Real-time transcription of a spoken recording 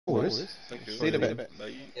Always. Thank you. See you in a bit.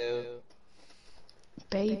 Bye.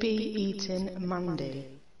 Baby eating Mandy.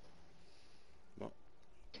 What?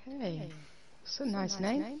 Okay. That's a nice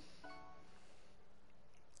name.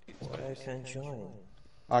 I can join.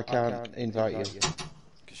 I can't invite you.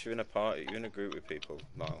 Because you're in a party, you're in a group with people.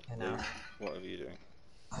 No. I know. Whatever you're doing.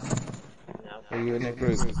 Are you in a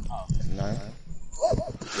group? No. No,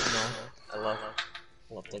 I love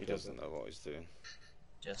the He doesn't know what he's doing.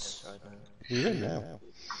 just right now. You're in now.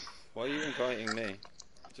 Why are you inviting me?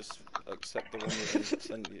 Just accept the one that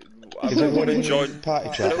sent you. Is everyone in join. party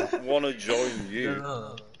I chat? don't want to join you.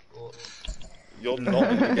 No. You're not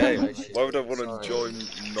in the game. I should- Why would I want to sorry. join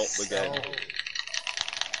not the game?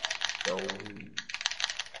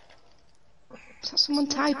 Is that someone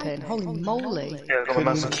typing? Holy moly. Yeah, I've got my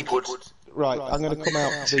mouse and keyboard. Right, I'm going to come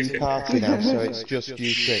out the party now, so it's just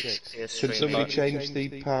you six. Could somebody change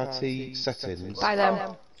the party settings By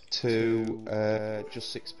them. to just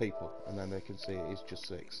 6 people, and then they can see it is just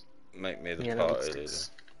 6? Make me the Yeah, no, party it's leader.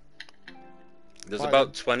 six. There's Fine.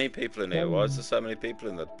 about 20 people in here. Why is there so many people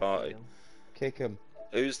in the party? Kick 'em.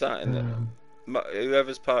 Who's that in there?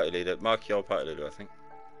 Whoever's party leader. Mark, your party leader, I think.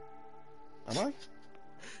 Am I?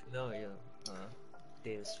 No, yeah.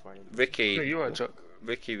 Dave's for it. Ricky. No, you are, Chuck.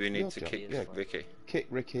 Ricky, we need Your to job, kick yeah. Ricky. Kick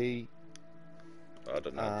Ricky I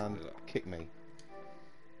don't know how to and do that. kick me.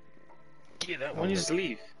 Yeah, that one, you just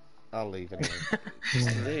leave. I'll leave anyway.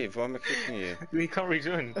 Just leave, why am I kicking you? You can't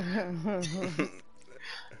rejoin.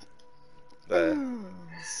 There.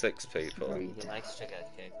 6 people. He likes to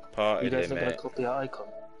get kicked. Party You guys not gonna limit. copy our icon?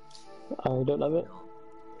 I don't have it.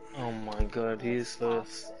 Oh my god, he is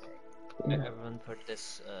first. Everyone put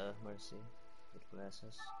this Mercy with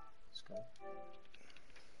glasses. It's good.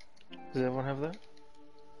 Does everyone have that?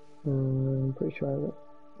 I'm pretty sure I have it.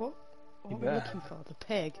 What? What am I better. looking for? The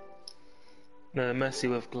pig? No, the Mercy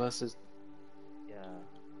with glasses. Yeah,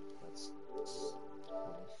 that's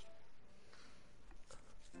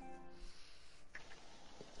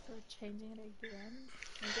We're changing it again.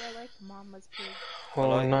 Maybe I like Mama's pig. Oh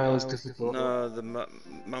like- no, it was difficult. No, the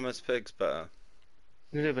Mama's Pig's better.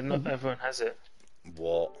 Yeah, but not everyone has it.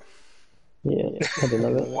 What? Yeah, I don't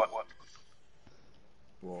have it. What?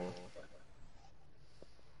 Whoa.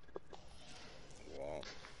 What?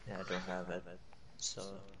 Yeah, I don't have it. So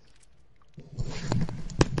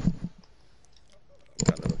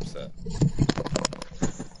Kind of upset.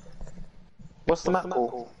 What's the map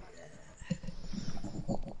called?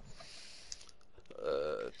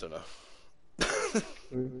 Don't know.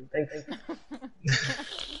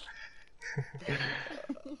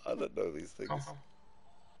 I don't know these things.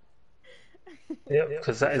 Yep,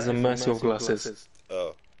 because that is a Mercy of glasses.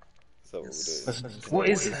 Oh. Is that what we're doing? What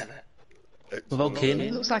is that? It's Volcano?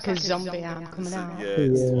 It looks like a zombie arm coming out. Yeah,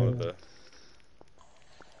 it's Yeah. one of the...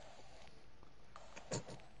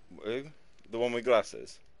 Who? The one with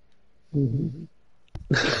glasses? We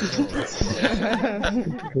didn't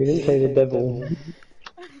say the devil.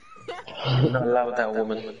 I'm not allowed that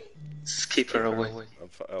woman. Just keep her away.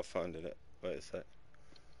 I'll find it. Wait a sec.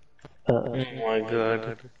 Oh my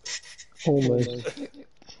god. Almost.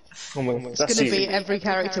 Oh my, It's that's going to you. be every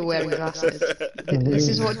character wearing glasses. This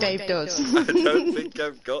is what Dave does. I don't think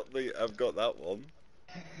I've got that one.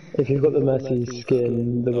 If you've got the Mercy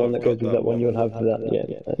skin, the one that I've goes got with that that one, you'll have that. Yeah,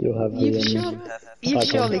 you'll have You've icon.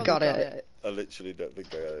 surely got it. I literally don't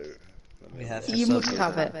think I... we have. You must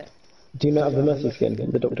have it. Do you not have the Mercy skin,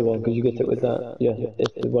 the Doctor one? Because you get it with that. Yeah,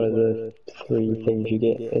 it's one of the 3 things you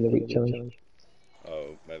get in the week challenge.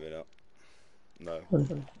 Oh, maybe not. No.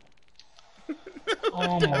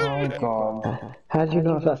 Oh my god. How do you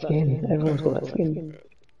not have that skin? Everyone's got that skin.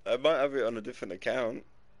 I might have it on a different account.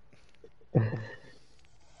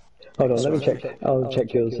 Hold on, let me check. I'll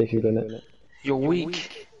check yours if you've done it. You're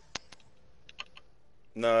weak.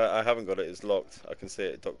 No, I haven't got it. It's locked. I can see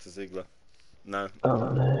it, Dr. Ziegler. No. Oh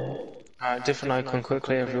no. Alright, different icon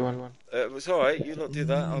quickly, everyone. It's alright. You lot do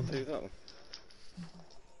that. I'll do that one.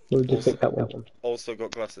 We'll just pick that one. Also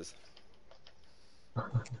got glasses.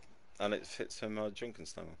 And it fits in my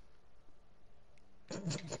Drunkenstein one.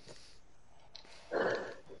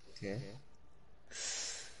 Okay.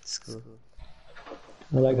 It's cool.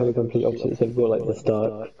 I like how the complete opposites have got like the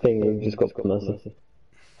start thing, we've just got Mercy.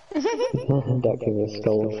 That gave a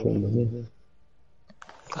skull from yeah.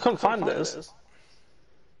 I couldn't find this.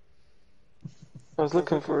 I was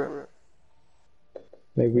looking for it.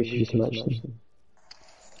 Maybe we should just match them.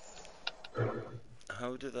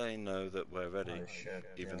 How do they know that we're ready,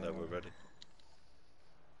 even though we're ready?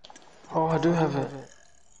 Oh, I do have it.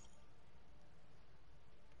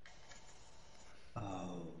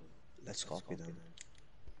 Oh, let's copy them.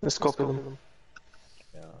 Let's copy them.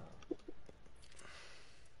 Yeah.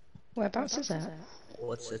 Whereabouts is that?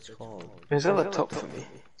 What's it called? Is that the top for me?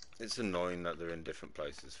 It's annoying that they're in different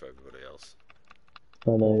places for everybody else.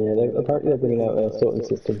 I know, yeah. Apparently they're bringing out a sorting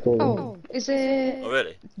system for them. Oh, is it? Oh,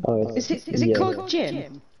 really? Oh, Is it yeah. called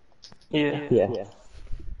Jim? Yeah. Yeah.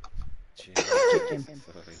 Jim.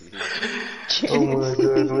 Oh my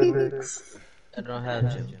god, Windex. I don't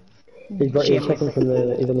have Jim. He's right. He's second from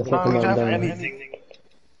the. He's on the No, second we line don't have down. anything.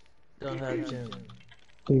 Don't have Jim.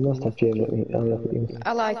 You must have Jim. I'll look at you.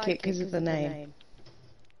 I like it because of the name.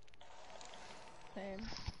 Same.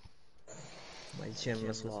 My Jim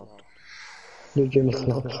is locked. Your Jim is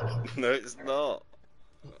locked. No, it's not.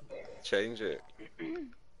 Change it. Where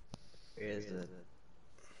is it?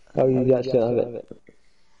 Oh, you actually don't have it.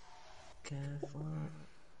 Can't find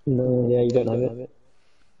No, yeah, you don't have it.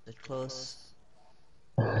 it. Close.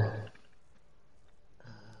 How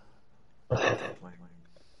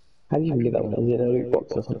did you even get that one? Is it in a loot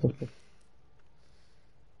box or something?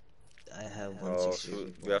 I have Oh, 160. so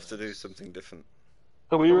we have to do something different.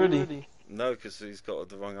 Are we ready? No, because he's got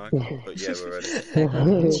the wrong icon. But yeah, we're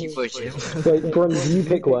ready. Cheaper Jim. Wait, Grunge, you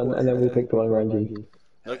pick one, and then we'll pick the one around you.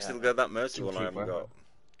 No, because it'll go that mercy one I haven't got.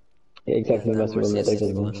 Yeah, exactly, that's the one that they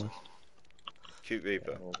did. Cute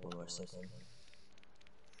Reaper. One more second.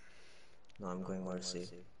 No, I'm going Mercy.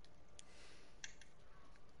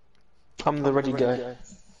 I'm the ready guy.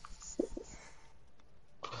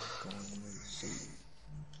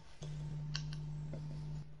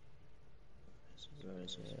 Where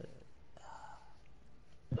is it?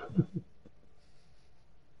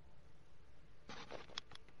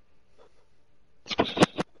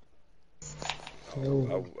 I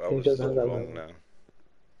was so wrong now.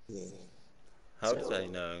 How do they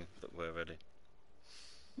know that we're ready?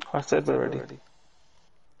 I said we're ready.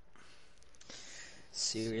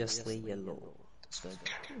 Seriously yellow. That's good.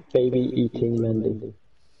 Baby eating Mandy.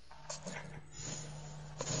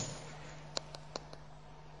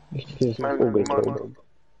 Just always killed.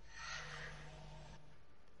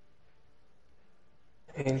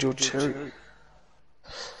 Angel Cherry.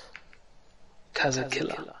 Kaza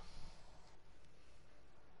Killer.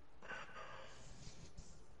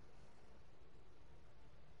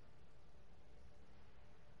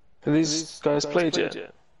 Have these guys played yet?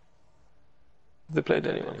 Have they played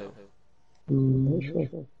anyone? Not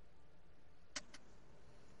sure.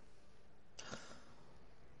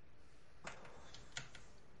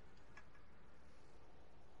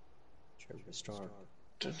 Star.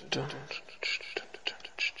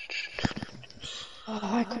 Oh,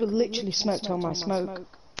 I could have literally smoked on my smoke.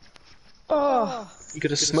 Oh, You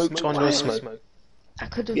could have smoked on your smoke. I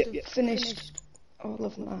could have finished all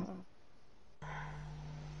of that.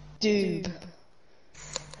 Doob.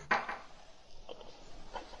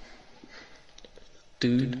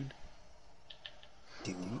 Dude.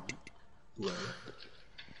 Doob.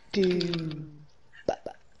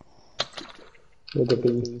 With the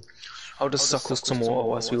bee. I'll just suckle some water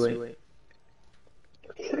whilst we wait.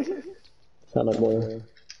 Sound like more.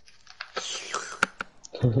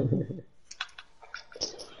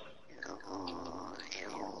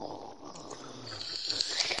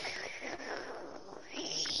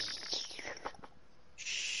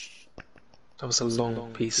 That was a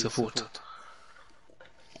long piece of water.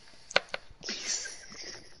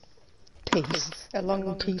 A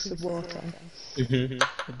long piece of water. A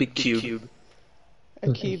big cube.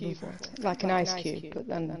 A cube of water. Like an ice cube, but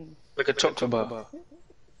then... Like a chocolate bar.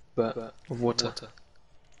 But of water.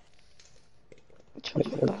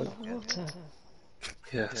 Chocolate bar of water.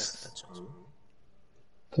 Yes.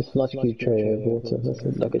 Just an ice cube tray of water. That's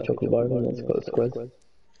like a chocolate bar, and it's got a square.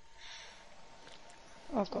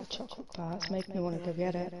 I've got a chocolate bar. It's making me want to go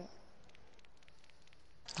get it.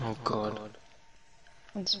 Oh god.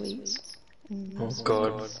 And sweets. Oh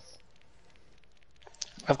god.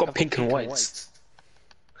 I've got pink and whites.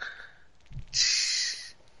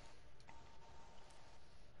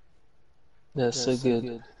 They're so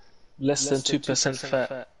good. Less than 2%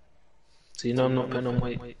 fat. So you know I'm not putting on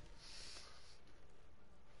weight.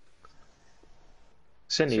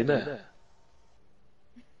 Shen, you there?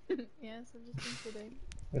 Yes, I've just been kidding.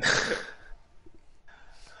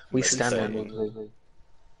 We stand when we play.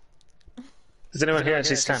 Does anyone here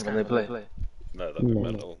actually stand when they play? No, that'd be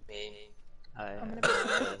mental. I'm gonna be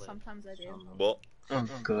honest, sometimes I do. What? Oh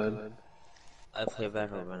god. I play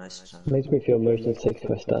better when I stand. Makes me feel motion sick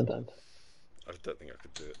if I stand. I don't think I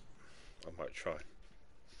could do it. I might try.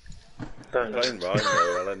 Don't. Playing Rhino,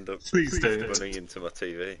 I'll end up Please don't. running into my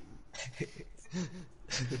TV.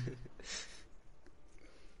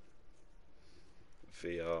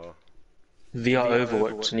 VR. VR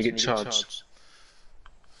Overwatch and you get charged.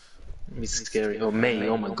 He's scary. Oh, May,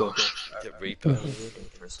 oh my gosh. Get Reaper.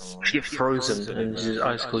 She get frozen and just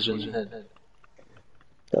icicles in your head.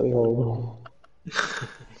 That'd be horrible.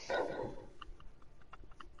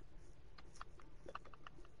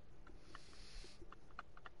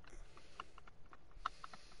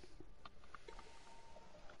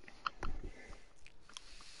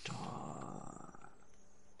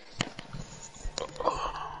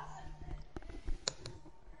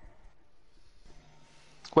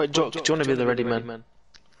 Wait, Jock, do you want to be the ready man?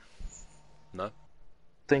 No.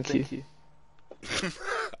 Thank you.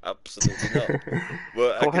 Absolutely not.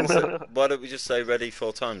 Well, why don't we just say ready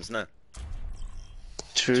 4 times now?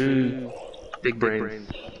 True. Big brain.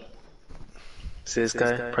 See this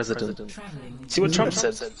guy? President. See what Trump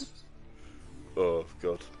said? Oh,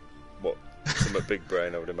 God. What? Some big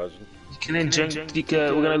brain, I would imagine. You can inject. We're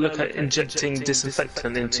going to look at injecting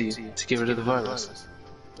disinfectant into you to get rid of the virus.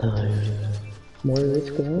 More let's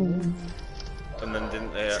go. And then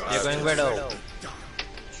didn't they... You're going Widow.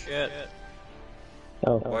 Shit.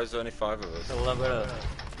 Oh. Why is there only 5 of us? I love Widow.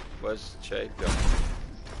 Where's Shade gone?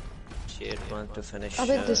 Shit, want to finish. I've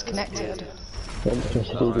been disconnected. One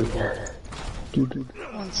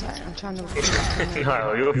sec, I'm trying to.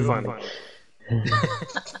 No, you'll be fine.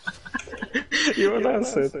 You're an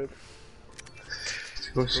answer.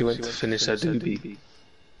 She went to finish her doobie.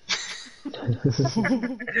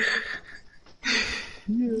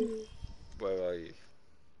 Where are you?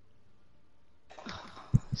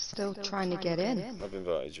 Still trying to get in. I've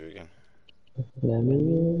invited you again. Let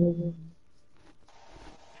me.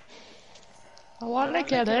 I want to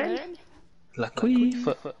get in. La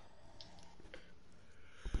queef.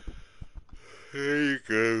 Here you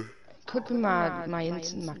go. Could be my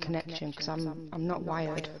connection because I'm not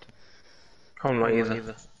wired I'm not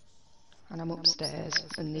either. and I'm upstairs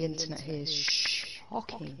and the internet here is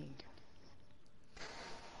shocking.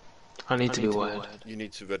 I need to be wired. You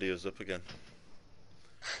need to ready us up again.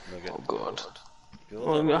 Oh God.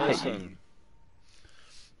 You're I hate you.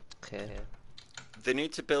 Okay. They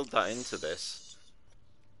need to build that into this.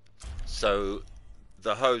 So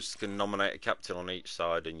the host can nominate a captain on each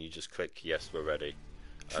side and you just click yes, we're ready.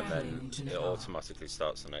 And then it automatically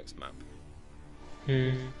starts the next map.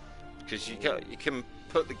 Because you can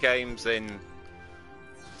put the games in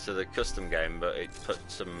to the custom game, but it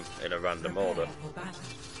puts them in a random order.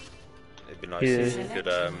 It'd be nice if you could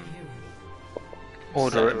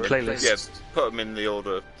order a playlist. Yeah, put them in the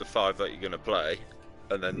order of the 5 that you're going to play,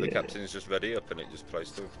 and then the captain's just ready up and it just plays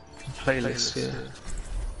through. Playlist, yeah.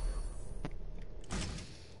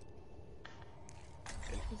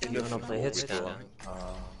 You wanna play hit scan?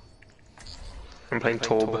 I'm playing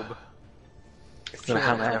Torb. If you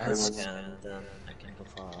Hammer have hit everyone. scan, then I can go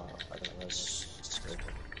for otherwise it's good.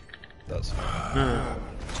 That's fine.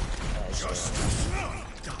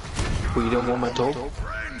 Well, you don't want my Torb?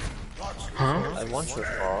 Huh? I want your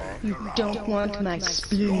fall. You don't want my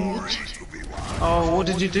splooge. Oh, what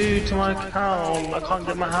did you do to my cow? I can't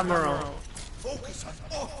get my hammer out.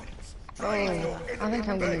 Oh, I think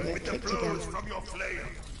I'm gonna get kicked again.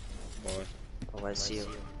 Oh, I see you.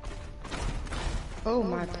 Oh,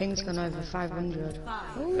 my ping's gone over 500.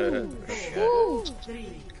 Ooh.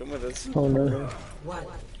 Come with us. Oh no.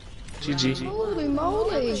 GG. Holy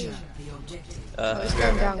moly! It's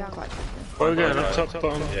going down quite quickly. Oh, again, up top,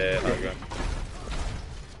 bottom. Yeah, there we go.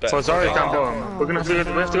 So Zarya's down bottom. We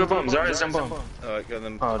have to go bottom. Zarya's down bottom. Alright, go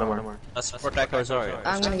then. Oh, don't worry. Let's protect our Zarya.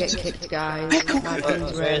 I'm gonna get kicked, guys. My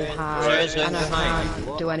ping's really high, and I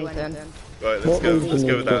can't do anything. Right, What let's region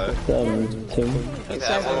go is with that. this team? It's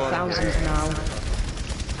over thousands now.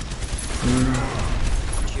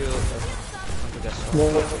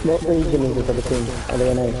 What region is this other team? Are they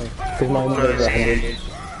NA? Because mine's over 100.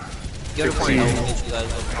 You're point out which you guys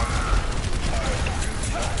look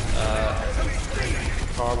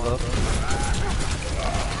Carlo.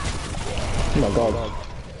 Oh my god.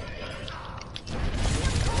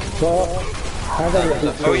 Well, how do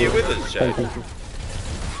Oh, are you with us, Jay? Thank you.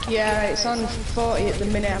 Yeah, it's on 40 at the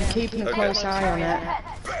minute. I'm keeping a close eye on it.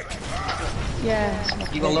 Yeah.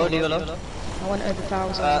 You gonna load, you gonna load? I went over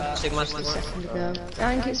 1,000 Sigma, a second ago.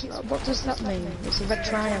 I think it's, what does that mean? It's a red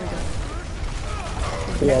triangle.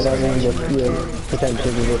 Yeah, that means that you're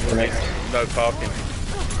potentially disconnect. No parking.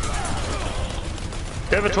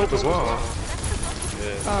 They have a top as well.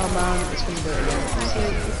 Oh man, it's gonna do it again.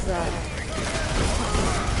 See, right.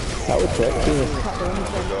 That would work, yeah. Can't do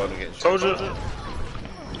anything. Go on and get Told you.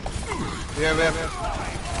 Yeah, we have.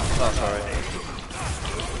 Oh, sorry.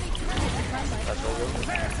 That's all good.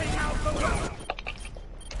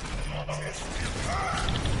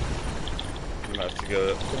 You might have to go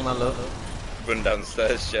run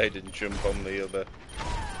downstairs, Shade, and jump on the other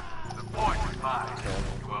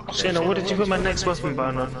Shayna, what did you put my next weapon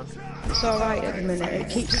button on? It's alright at the minute. It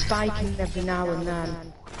keeps spiking every now and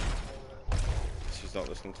then. She's not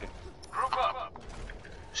listening to you.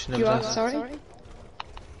 You are sorry? Are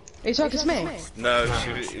you talking to me? No,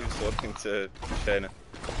 he was talking to Shayna.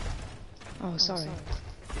 Oh, sorry.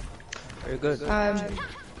 Very good. I've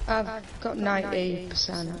got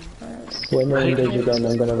 90%. When they engage again,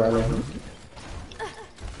 I'm gonna rally.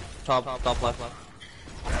 Top left.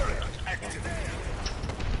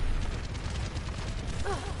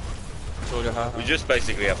 Soldier half. We just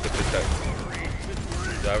basically have to protect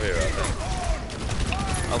Xavier, I think.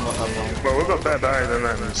 Well, we've got better barrier than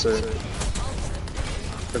them, so...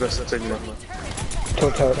 I got some signal.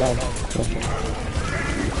 Talk turret down.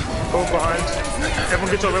 Go behind.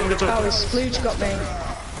 Everyone get up, everyone get Oh, up. his splooge got me.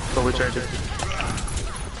 Oh, we changed it.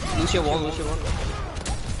 Lucio 1.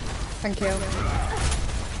 Thank you.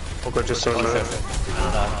 Oh god, just so low.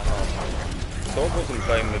 Sword wasn't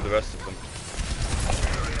playing with the rest of them.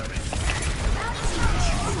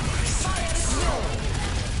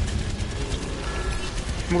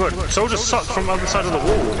 Oh my god, soldier sucked from the other side of the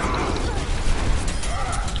wall.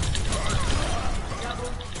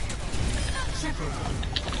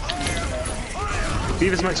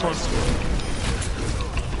 Beaver's next one.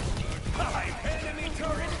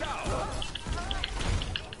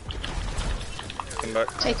 Come back.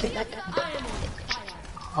 Take it back.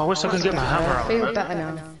 I wish I could get my hammer I out. feel better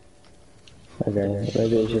now. Okay,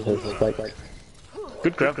 maybe it's just a spike.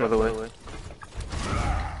 Good grab, by the way.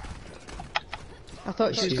 I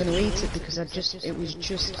thought she was going to eat it because it was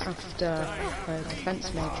just after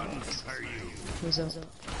defense matrix was up.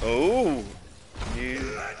 Oh, you're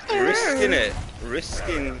risking it.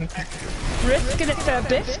 Risking it for a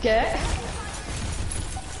biscuit.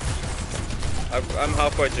 I'm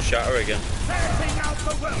halfway to shatter again.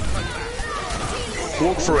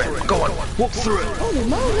 Walk through it. Go on, walk through it. Holy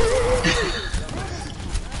moly!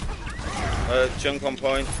 Junk on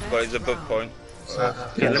point, but he's above point.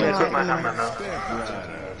 Yeah, let me equip my hammer now.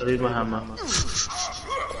 I need my hammer.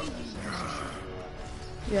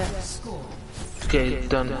 Yeah. Okay,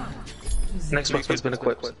 done. Next weapon's been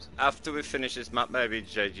equipped. After we finish this map, maybe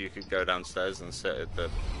Jade, you could go downstairs and sit at the.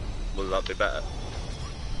 Will that be better?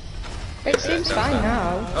 It seems fine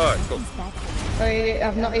now. Alright, cool.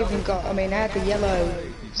 I've not even got. I mean, I had the yellow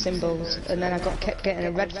symbols, and then I kept getting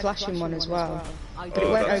a red flashing one as well. But it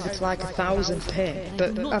went over to like 1,000 pip.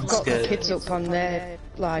 But I've got the kids up on their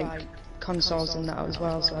like consoles and that as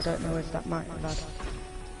well, so I don't know if that might have had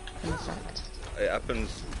an effect. It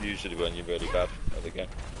happens usually when you're really bad at the game.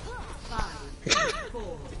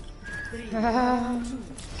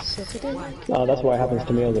 Oh, that's why it happens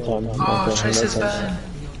to me all the time. Oh, Trace is bad.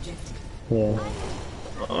 Yeah.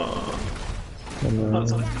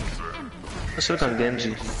 I should have done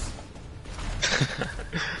Genji. We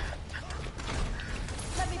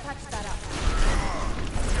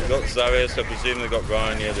got Zarya, so I presume they got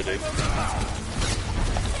Ryan the other dude.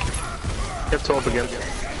 Get top again.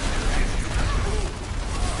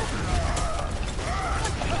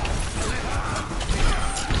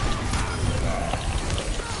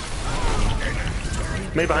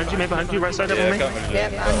 May behind you, right side of me.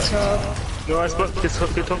 Yep, I'm top. No, I spot. Get top.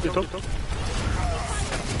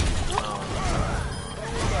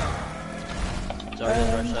 Sorry,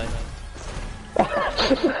 right side. I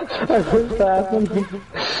wish that happened.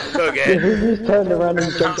 Go again. He just turned around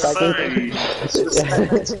and jumped back in.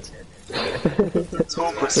 It's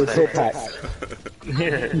all packed.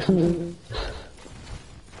 Yeah.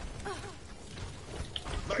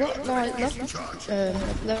 What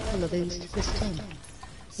level are these this time?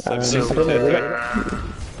 Not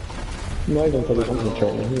even for the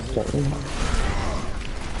concentrator, he's starting.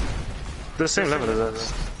 They're the same level as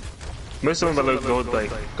us. Most of them are low gold, like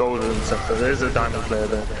gold and stuff. But there's a diamond player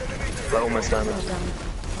there, like almost diamond. Oh, damn. I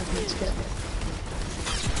need to get... I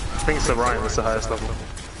think it's the Ryan that's the highest level.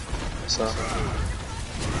 So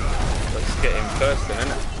Let's get him first then,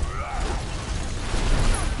 innit?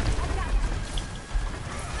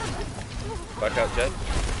 Back out, Jed.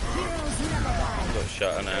 Got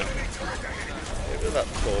shatter now. Give it that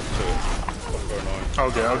torch to him. Proper annoying.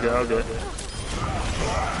 I'll get it.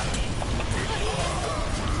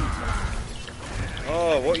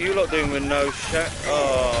 Oh, what are you lot doing with no shot?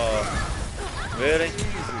 Oh, really?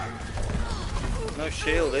 No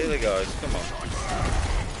shield either, guys. Come on.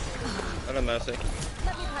 Hello, Mercy.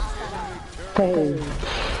 Hey.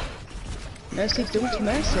 Mercy, don't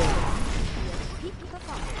mercy.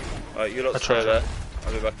 Alright, you lot stay there.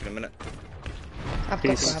 I'll be back in a minute. I've got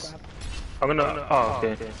Peace. grab. I'm gonna. Oh,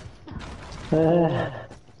 okay.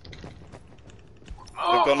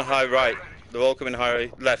 We've gone high right. They're all coming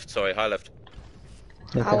high left. Sorry, high left.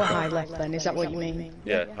 Our high left then, is that what you mean?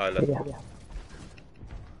 Yeah, high left. Yeah.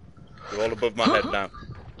 They're all above my head now.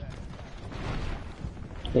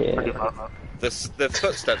 Yeah. The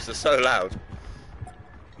footsteps are so loud.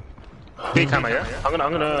 Big hammer, yeah? I'm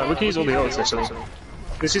gonna, we can use all the ults actually.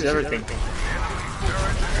 This is everything.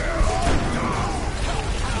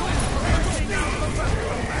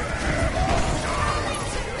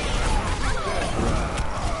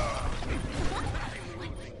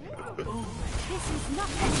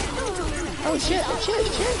 Oh shit.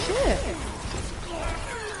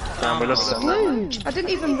 We lost that. Splooge! I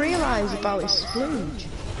didn't even realise about his splooge.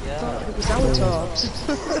 I thought it was our tops.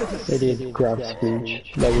 They did grab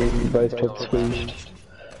Scrooge. They were both got squeezed.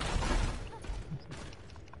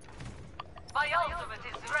 My ultimate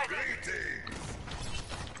is ready.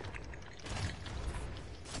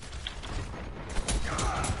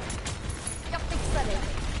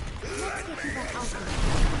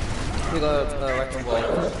 We got wrecking ball.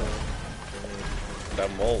 That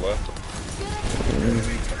wall there.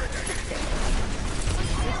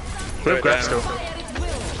 We have grab still.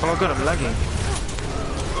 Oh my god, I'm lagging.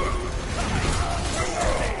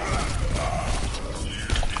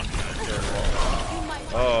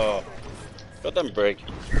 Oh, got them break.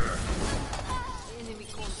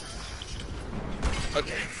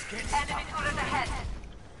 Okay. Enemy turret ahead.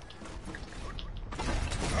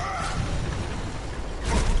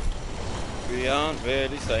 We aren't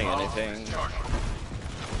really saying anything.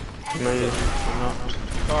 No, you're not.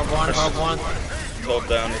 Top one. Top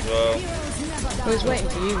down as well. I was waiting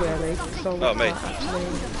for you really. So Oh, mate. actually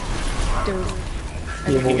do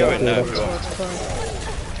You can go in now if you towards want. front.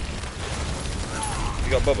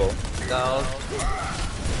 You got bubble? Down.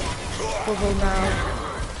 Bubble now.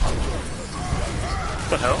 What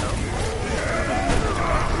the hell?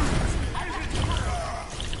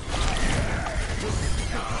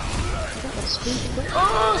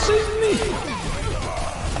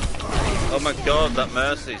 Oh my god, that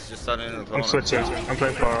Mercy's just standing in the corner. I'm switching. I'm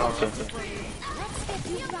playing far after.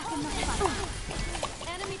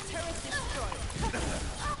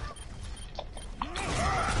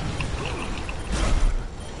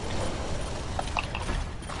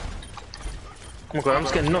 Oh my god, I'm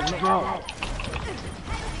just getting knocked out.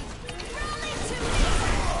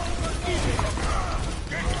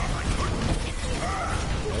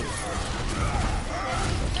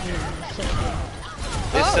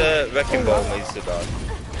 This wrecking ball needs to die.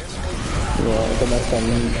 Yeah, the next one,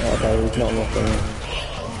 okay, he's not nothing.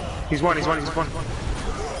 He's one.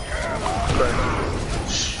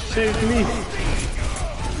 Save me!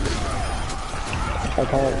 I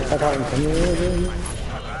can't continue.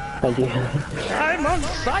 Thank you. I'm on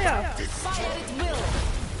fire!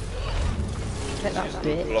 Get that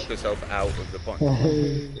bitch. Block yourself out of the point.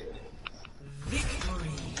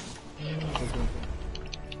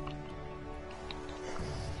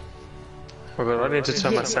 Oh god, I need to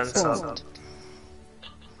turn my sense up.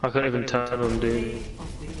 I can't even turn on, dude.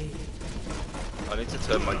 I need to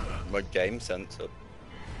turn my game sense up.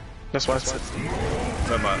 That's what I said.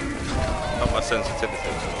 No, not my sensitivity,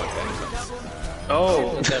 just my game sense.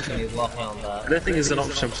 Oh! Definitely locking on that. I don't think there's an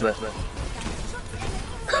option for that.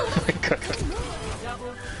 Oh my god.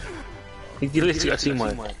 You literally got a team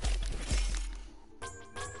wipe.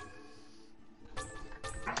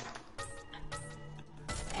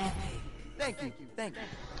 Thank you.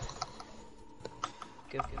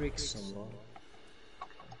 Give bricks some more.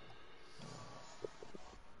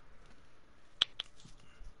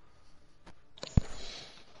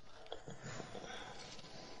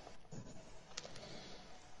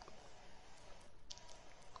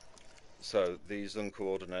 So, these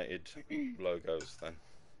uncoordinated logos then.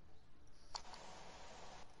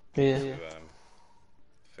 Yeah. To,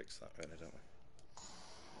 fix that really, don't we?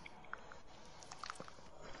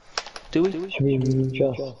 Do we? Should we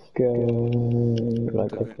just go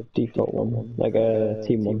like a default one, like a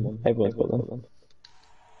team one? Everyone's got them.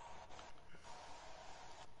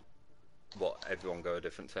 What, everyone go a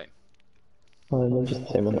different team? No, just the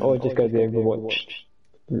same one. Or just go the Overwatch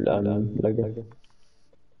logo.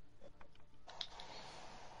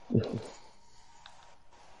 No?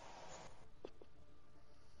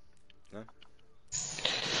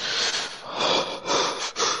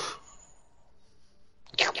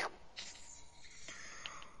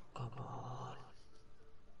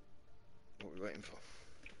 What are we waiting for?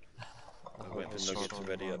 We're waiting for Nuggets to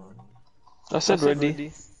ready up. I said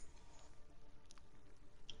ready.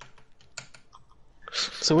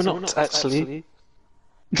 So we're not actually.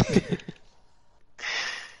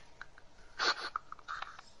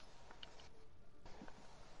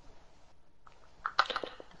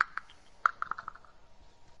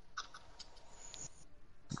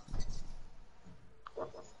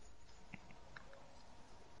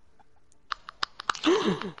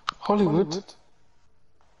 Hollywood.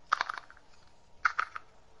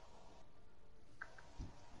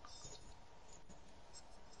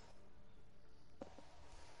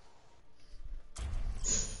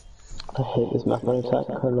 I hate this macro attack,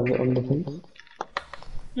 I love it on defense.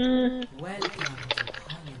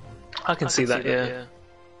 I can see that, yeah.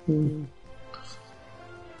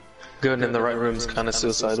 Going in the right room is kind of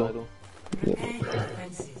suicidal. Yeah.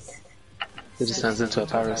 It just turns into a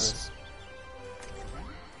Paris.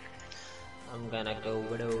 I'm gonna go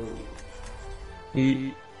widow.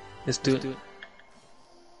 Let's do it.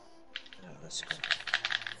 Let's go.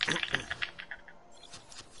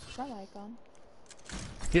 Is that icon?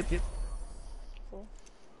 Yep. Cool.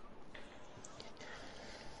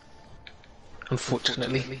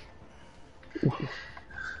 Unfortunately.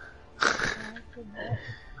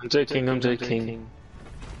 I'm joking.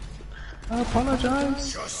 I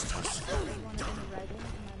apologize.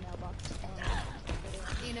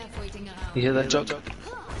 You hear that, Jock?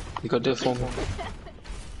 You gotta do it for me.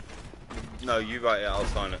 No, you write it, I'll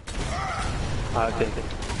sign it. Ah, okay.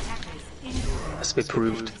 That's been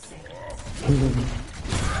proved.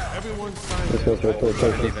 Let's go through a I don't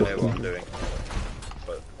filtration even know what I'm system. doing.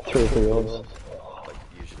 But 3 for yours. like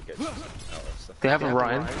usually gets out of stuff. They have a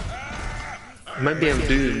Ryan. Maybe a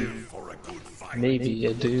Doom. Maybe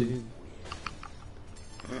a Doom.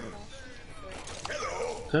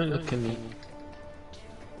 Don't look at me.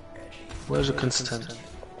 Where's the constant?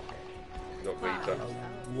 You got Reaper.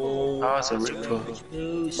 Oh, it's a Reaper.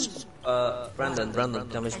 Brandon,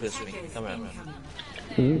 damage with me. Come around.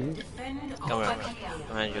 Come around.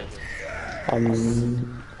 Behind you.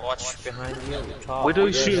 Watch behind you.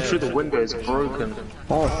 Widow's shooting through the window is broken.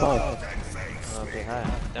 Oh, fine. Okay, hi.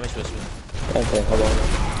 Damage with me. Okay, hold on.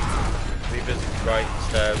 Reaper's right,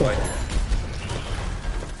 stairway.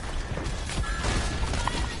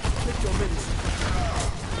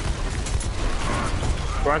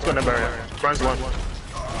 Brian's got no barrier. Brian's one.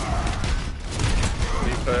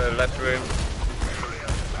 Reaper, left room.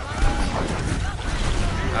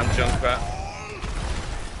 And Junkrat.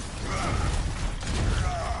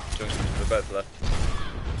 They're both left.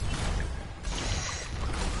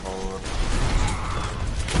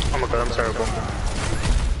 Oh my god, I'm terrible.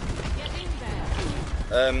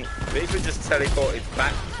 Reaper just teleported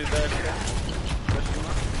back to their ship.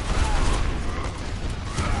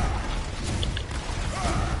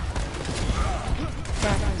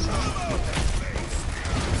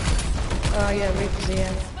 Oh yeah, Reaper's here.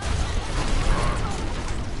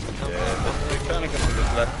 Yeah, they're trying to come from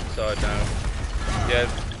this left side now. Yeah.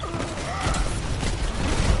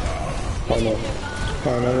 Oh no.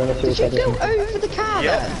 Oh no, I want to see Did you what's go over the car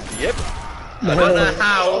Yep. there? Yep. I don't know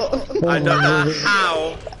how. I don't know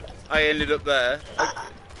how I ended up there.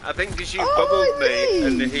 I think because you bubbled me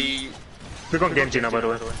and he. We're going Genji now, by the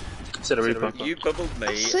way. Instead of Reaper. You bubbled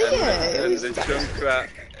me see and it. the Junkrat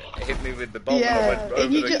hit me with the bomb. And I Yeah, went over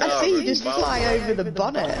and you the just, car I see you and just bounced fly off. over the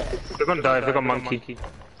bonnet. They're gonna dive, they got Monkey.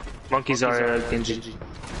 Monkeys are Genji.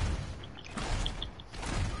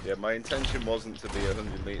 Yeah, my intention wasn't to be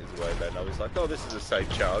 100 meters away then. I was like, oh, this is a safe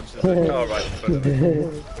charge. There's a car right in front of me.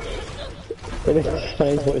 It is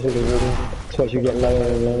funny to watch it watch you get lower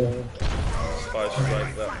and lower. Fire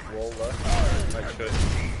straight that wall there. Make sure.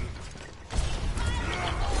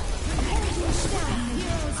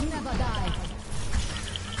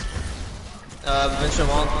 Venture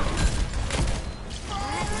one.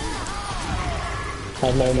 I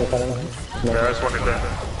have no more color. Yeah, there's one in there.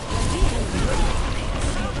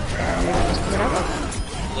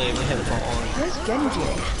 Yeah, we have it on. Where's Genji?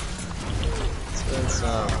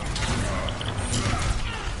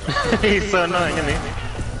 He's so annoying, isn't he?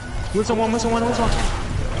 Where's one?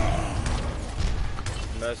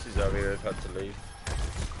 Mercy's over here, have had to leave.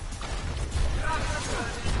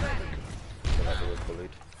 They were bullied.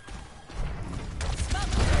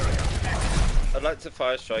 I'd like to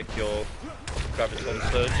fire strike your Graviton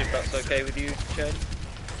Surge if that's okay with you, Chen.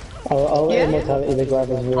 I'll let Immortality the grab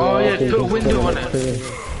as well. Oh yeah, put a window on it.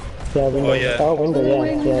 Yeah, window. Oh, yeah. Oh, window,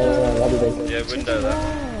 yeah, that'd be big. Yeah, window there.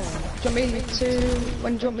 Do you want me to?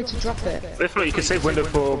 When do you want me to drop it? If not, you can save window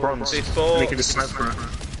for bronze. Before- And you can just snipe for it.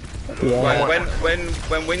 Yeah,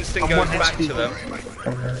 When Winston goes back to them,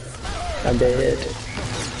 I'm dead.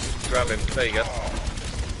 grab him. There you go.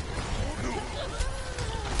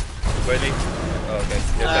 Ready? Oh, okay.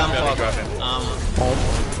 Yeah, definitely grab him.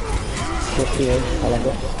 Just here, I like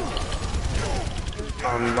it. I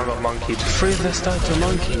got Monkey. Free the start to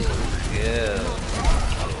Monkey. Yeah.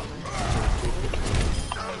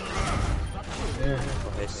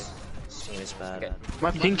 This team is bad. My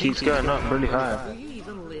ping keeps going up really high.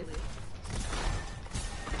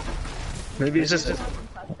 Maybe it's just...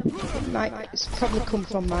 It's probably come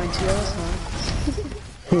from mine to yours now.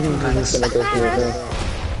 I'm just gonna go through it there.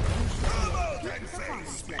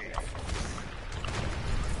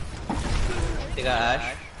 They got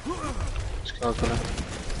Ash.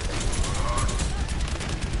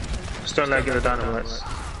 Just don't let get the dynamites.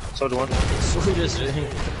 Soldier one. Soldier's ring.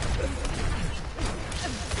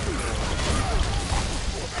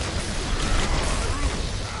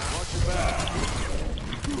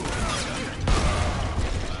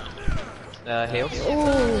 Heal. Oh,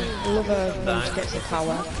 I love her when she gets the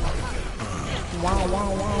power. Wow, wow,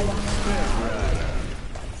 wow, wow.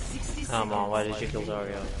 Come on, why did you kill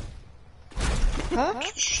Dario? Huh?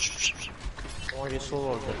 Why did you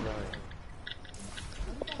solo kill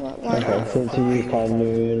Dario? Okay, since you use Time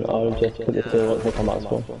Moon, I'll just put the seal once they come out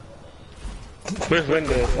spawn. With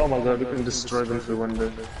window. Oh my god, we can destroy them through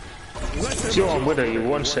window. If you're on Widow, you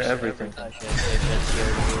one-shot everything.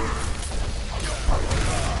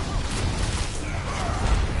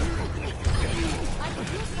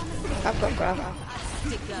 I've got grab.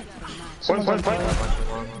 Point.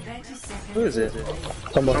 Who is it?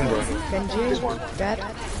 Someone. Genji, dead.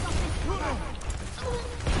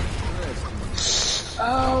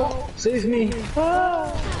 Oh, save me!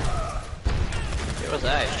 Oh. It was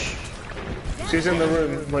Ash. She's in the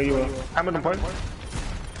room where you were. Hammer and point.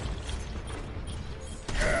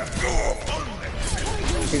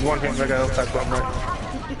 He's one hit to go, that's one right.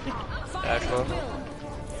 Ash low.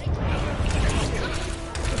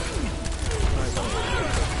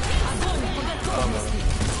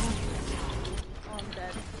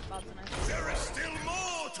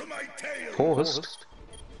 Paused.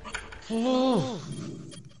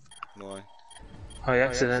 Why? I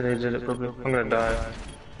accidentally did it probably. I'm gonna die.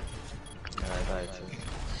 Yeah, I died too.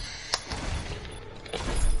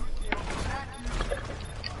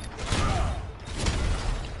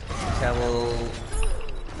 I will...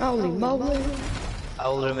 Holy moly. I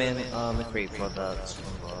will remain McCree for that.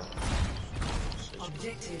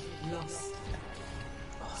 Objective lost.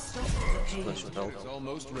 It's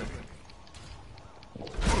almost ready.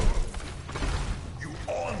 You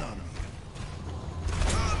honor me.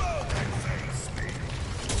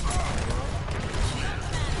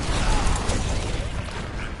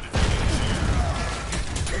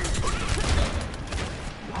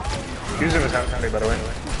 Using his handy, by the way.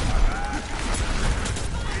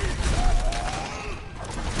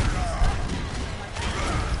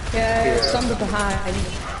 Yeah, somebody behind.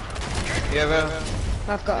 Yeah, well.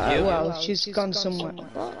 I've got her. Well, she's gone somewhere.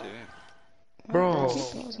 Bro,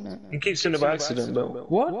 he keeps doing it by accident, but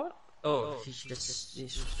what? Oh, he's just...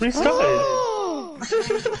 Restarted! Oh!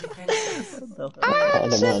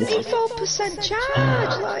 I'm 74%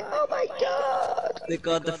 charge! Like, oh my god! They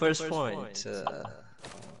got the first point.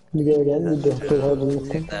 You go again with the full hold on this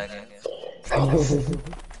thing?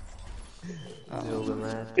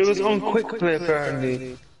 It was on quick play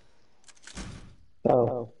apparently.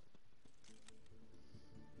 Oh.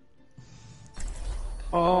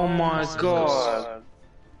 Oh my god.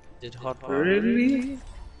 Did hot Really?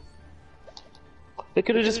 They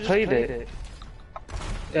could have just played it.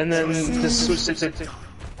 And then just switched it to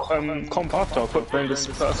comp after, quick playing this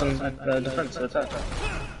person defense attack.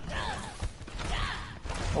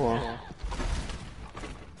 Oh well.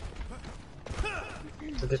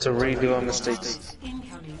 So they have to redo our mistakes.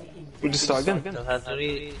 We just start again. They'll have to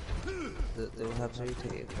they'll have to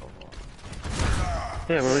retake it.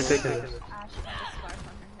 Yeah, we're retaking it.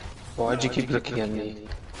 Why'd you keep looking at me?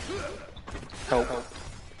 Help.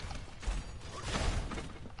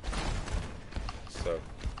 So,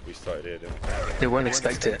 we started here, didn't we? They won't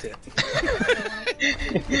expect it. Do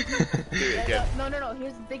it again. No.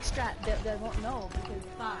 Here's the big strat. They won't know because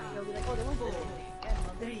they'll be like, oh, they won't do it.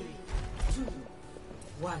 3, 2,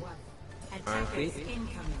 1. Attackers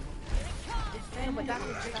incoming. Yeah, but that's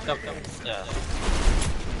Stop. Yeah.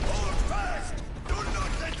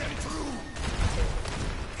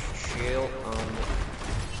 Shield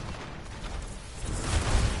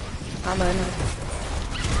I'm in.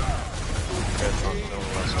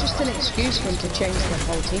 It's just an excuse for them to change the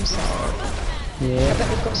whole team setup. Yeah. I bet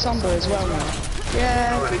we've got Sombra as well now.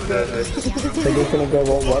 Yeah. They're just gonna go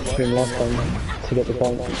what worked for him last time to get the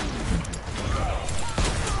point.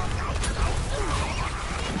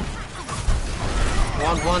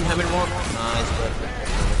 One, having one. Nice, perfect.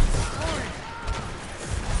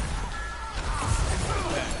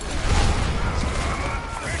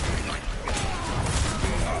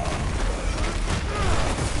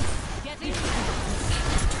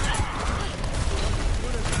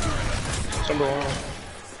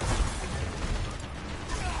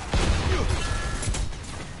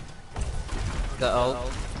 The ult.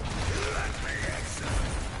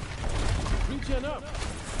 Give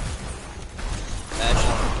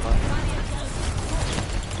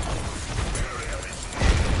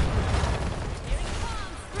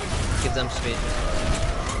them speed.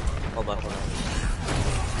 Hold on, hold on.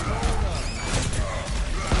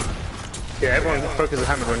 Yeah, everyone focuses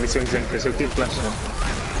hammer when he swings in because he'll keep flashing him.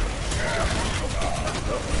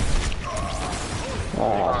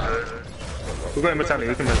 We've got immortality,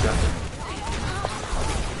 we can mess that.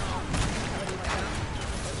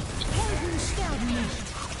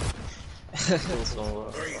 Oh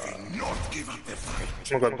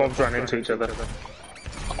my god, bombs ran into each other.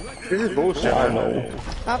 This is bullshit. I know.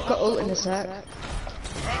 I've got ult in a sec.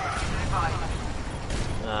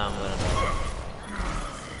 I'm gonna die.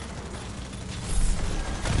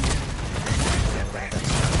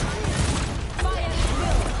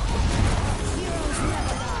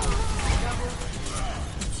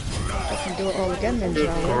 I can do it all again then, shall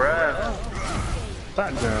we?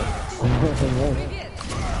 That girl.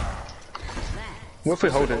 What if we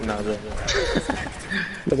hold it now, though?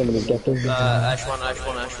 They're gonna be getting. Ash one.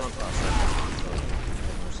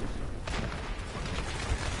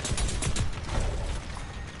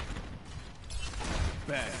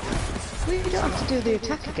 We don't have to do the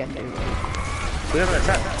attack again, do we? We haven't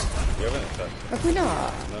attacked. Have we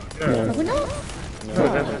not? No. Have we not? No, we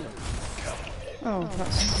haven't. Oh,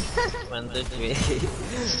 that's... When did we?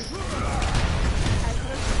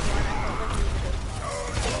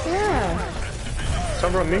 Yeah.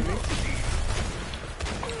 Someone on me?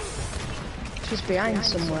 She's behind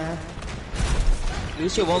somewhere.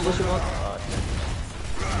 Lose your one.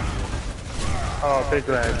 Oh, big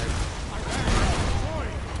lag.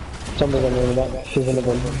 Somebody's on the back. She's in the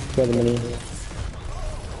one. Where the money is.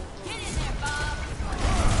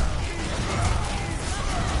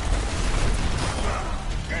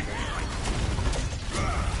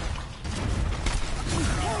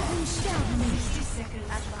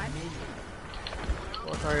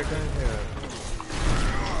 What are you doing here?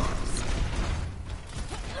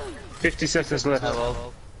 50 seconds left.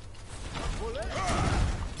 Hello.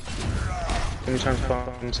 Let me try and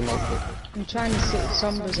find some output. I'm trying to see if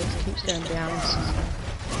Sombras if it keeps going behind somewhere.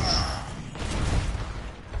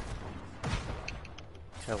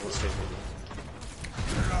 We'll see.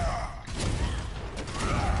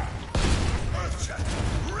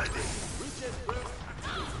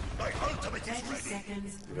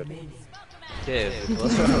 Dude,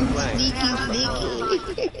 what's wrong with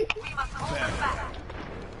Sneaky.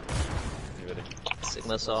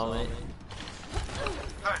 Sigma saw me.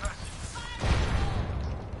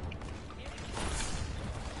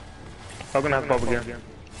 I'm gonna have Bob again.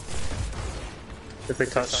 If they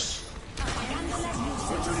touch.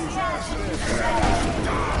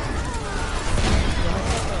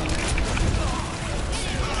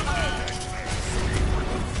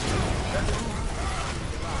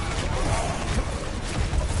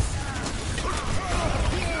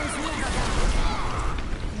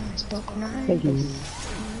 Thank you.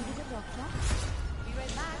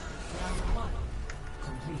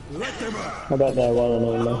 I bet they're well and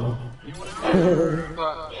all now.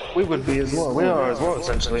 We would be as well. We are as well,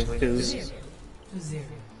 essentially. Because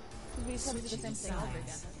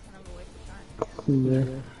Yeah.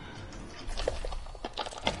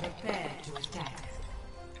 Prepare to attack.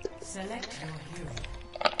 Select your hero.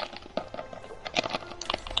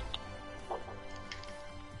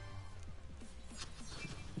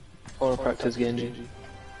 or practice Genji.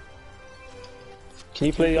 Can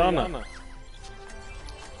you play Ana?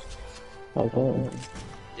 Okay.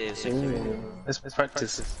 Let's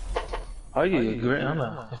practice. Are you? You're great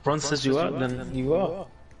Ana. If Bron says you are, then you are.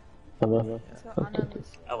 I was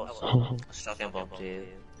talking about the...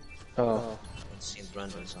 Oh. Seen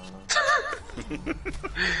Brandon's Ana.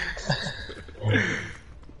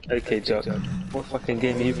 Okay, Jock. What fucking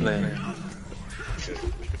game are you playing?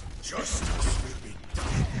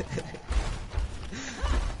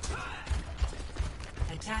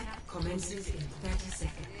 Attack commences in 30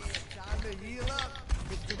 seconds. Time to heal up.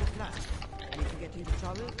 Stick to the plan. If you get into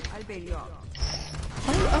trouble, I'll bail you out.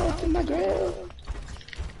 I'll open my grill.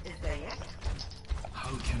 Is there yet?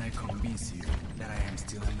 How can I convince you that I am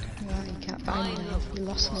still a man? Right, you can't find me. You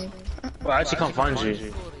lost me. Well, I actually can't find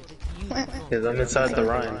you. Because I'm inside the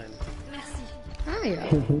Rhine. Are you?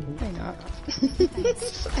 Why not?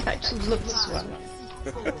 I actually look as well.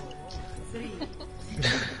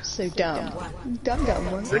 So dumb. Dumb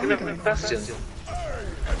one. Look at the Bastion.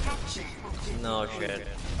 No shit.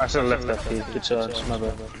 I should have left that for you. Good charge, my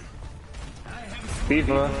bad.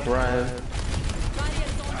 Beaver, Ryan.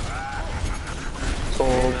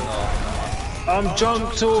 Torb. I'm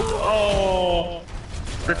jumped up. Oh!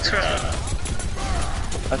 The trap.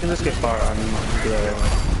 I can just get far and do it.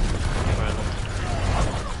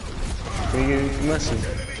 Can you get Mercy?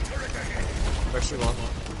 Mercy one.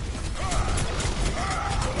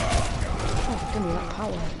 Oh, give me that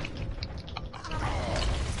power.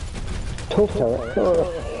 Talk turret. Oh,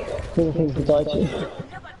 the thing to die to.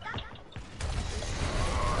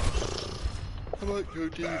 I might go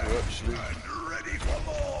Diva actually. Ready for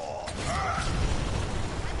more!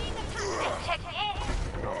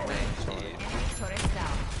 Turret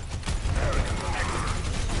down.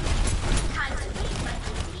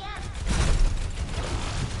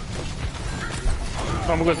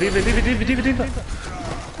 Oh my god, Diva!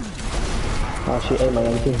 Oh, she ate my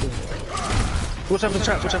MP. Watch out for the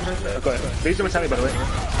trap, watch out for the trap. Got it. These are metallic, by the way.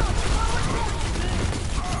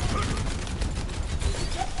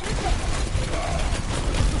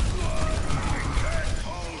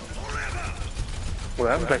 Well, I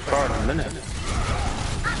haven't played far in a minute.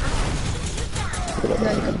 No,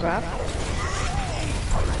 you can grab.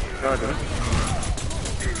 No, I don't.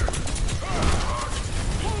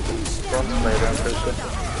 Bronze player, I'm pretty sure.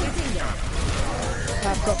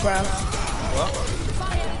 I've got grab. What?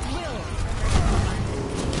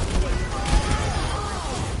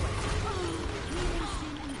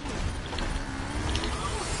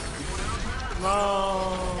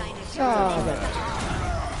 Oh.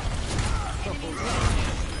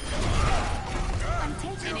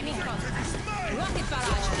 Enemy contact. Rocket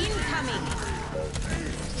barrage incoming.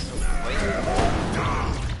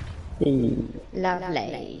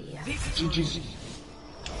 Lovely. GG.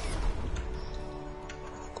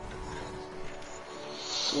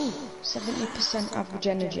 Ooh, 70% average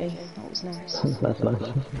energy. That was nice. That's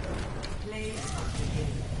nice.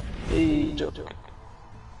 Hey, joke.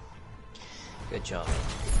 Good job.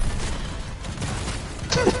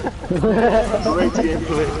 Great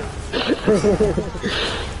gameplay.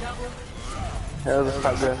 That was a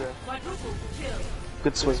fat guy.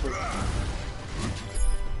 Good swing.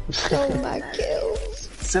 Oh my kills.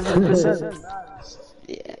 7%.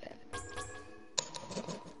 Yeah.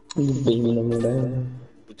 Beaming them all down.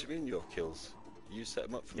 What do you mean your kills? You set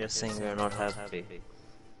them up for me. You're saying we're not happy.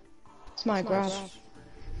 It's my grab.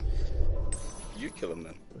 You kill them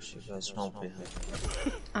then. Wish you guys won't be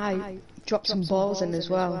happy. I dropped some balls in as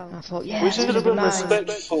well. I thought, yeah, We should have been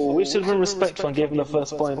respectful. We should have been respectful and given the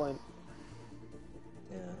first point.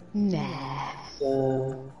 Nah.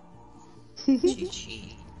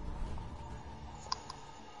 GG.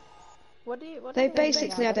 They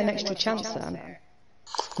basically had an extra chance then.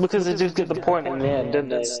 Because they did get the point in the end, didn't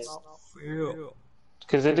they?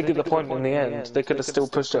 Because they did get the point in the end. They could have still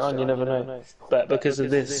pushed it on, you never know. But because of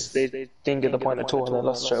this, they didn't get the point at all and they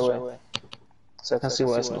lost straight away. So I can see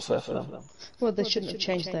why it's not fair for them. Well, they shouldn't have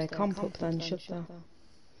changed their comp up then, should they?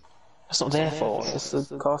 It's not their fault, it's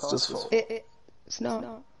the caster's fault. It's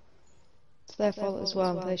not. It's their fault as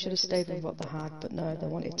well. They should have stayed with what they had, but no, they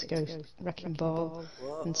wanted to go Wrecking Ball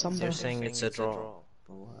and Sombra. You're saying it's a draw.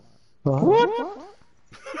 What?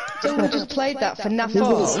 Someone just played that for naff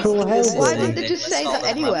off. Why didn't they just say that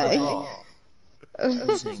anyway?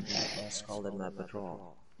 I'm saying let's call it map a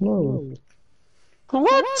draw. No.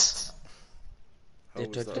 What? They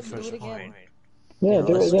took the first point. Yeah,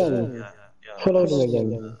 do it again. Follow them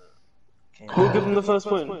again. We'll give them the first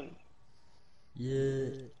point. Yeah.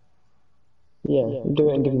 Yeah, do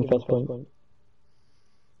it and give them the first point.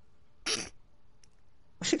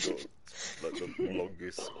 Like the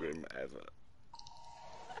longest scrim ever.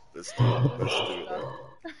 Let's do it then.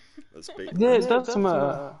 Let's beat them. Yeah, it doesn't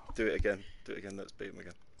matter. Do it again. Do it again. Let's beat them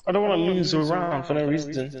again. I don't want to lose a round for no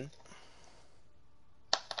reason.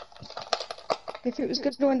 If it was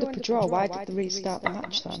going to end up a draw, why did they restart the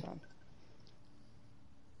match then?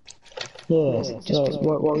 Yeah,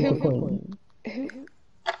 what was the point? Who?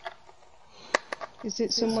 Is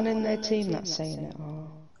it someone in their team that's saying it, or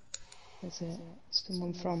is it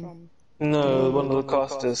someone from... No, one of the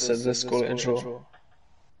casters said let's call it a draw.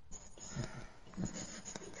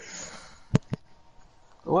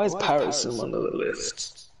 Why is Paris in one of the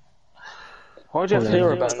lists? Why do you have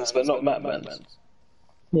hero bands but not map bands?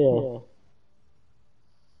 Yeah.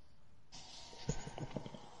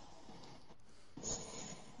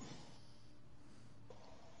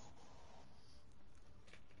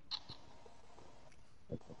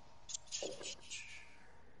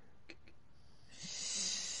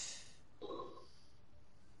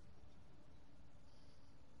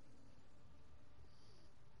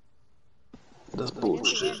 That's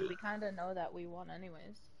bullshit. We kind of know that we won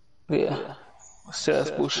anyways. Yeah. Still, that's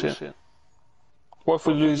bullshit. What if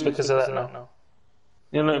we lose because of that now?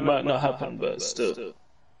 You know, it might not happen, but still.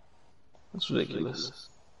 That's ridiculous.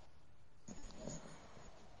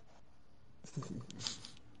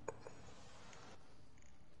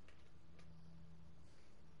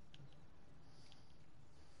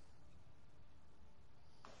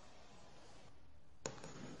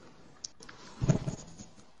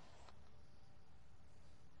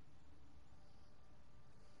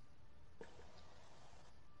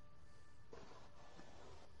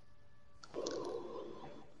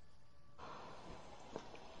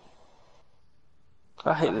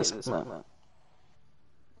 I hate this man.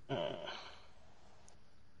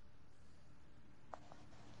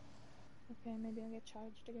 Okay, maybe I'll get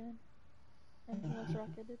charged again. And he was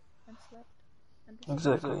rocketed and slept. And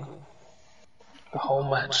Exactly. The whole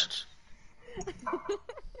match.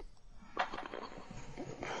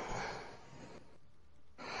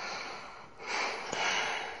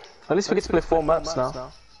 At least we get to play 4 maps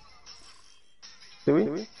now. Do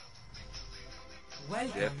we?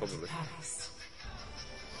 Yeah, probably.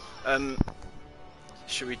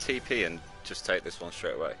 Should we TP and just take this one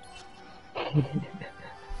straight away?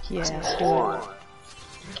 Yeah, let's do it.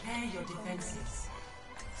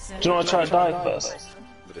 Do you want to try to dive first?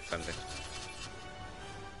 We're defending.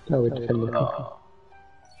 No, we're defending. Oh.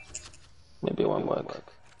 Maybe it won't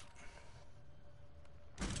work.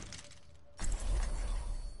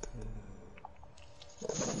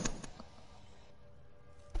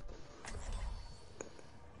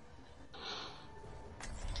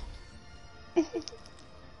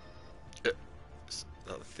 Is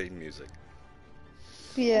that the theme music?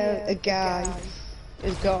 Yeah, a guy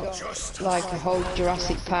has got like a whole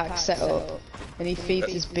Jurassic Park set up and he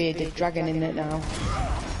feeds his bearded dragon in it now.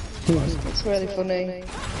 It's really funny.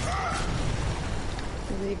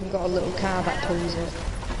 He's even got a little car that pulls it.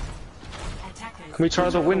 Can we try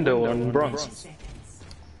the window on bronze?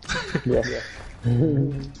 Yeah.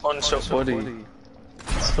 On-shot body.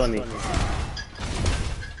 It's funny.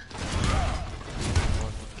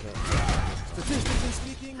 Statistically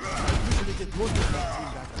speaking, I usually get most of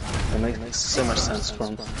that. It makes so much sense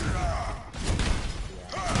from.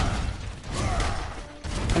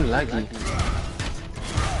 I'm laggy.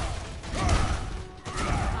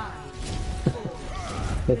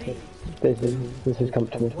 This is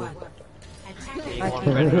comfortable.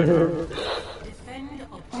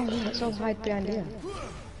 Oh, let's all hide behind here.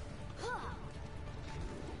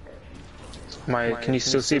 Can you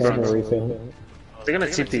still see bronze? They're gonna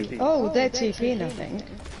TP. Oh, they're TPing, I think.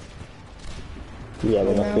 Yeah,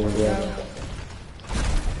 they're not being there.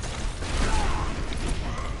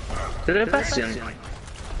 Did they Bastion?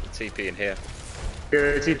 TP in here.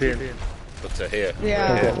 Yeah, TP in. But to here.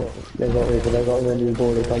 Yeah. They've got a really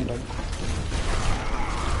border pump.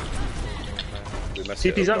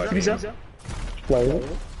 TP's up, TP's up. Where is it?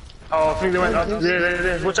 Oh, I think they went up.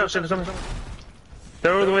 Yeah. Watch out, shit, something.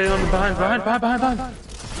 They're all the way on behind.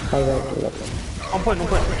 On point.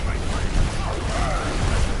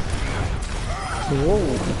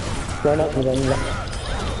 Whoa. Run up and then left.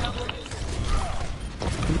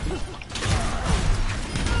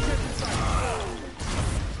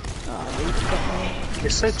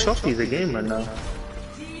 It's so choppy, the game right now.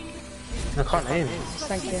 I can't aim.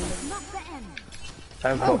 Thank you.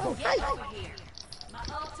 I've got...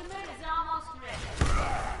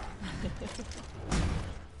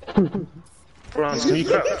 Bronze, can you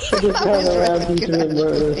crouch? Just turn around and do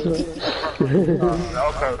it,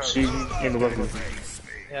 I'll crouch, you in the weapon.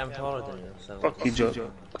 Yeah, I'm taller than you, so... Fuck you,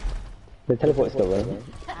 Joe. The teleport's still there.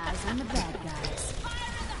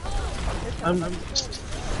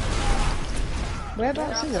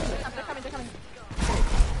 Whereabouts is it? They're coming.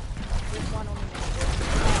 There's one on me.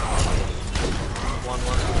 One.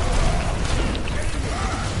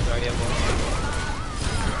 Sorry, yeah, one.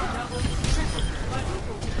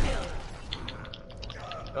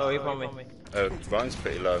 Oh, you're from me. Ryan's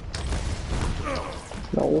pretty low.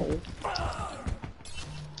 No.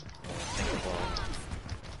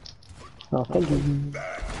 Oh, thank you.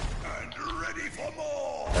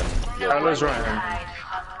 Hello's Ryan.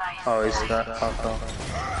 Oh, is that half?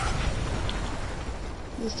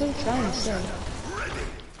 They're still trying, still.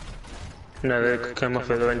 No, they came off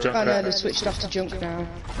it, they went jump. Oh no, they switched off to junk now.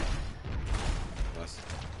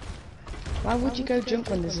 Why would you go junk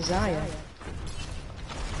when there's a Zaya?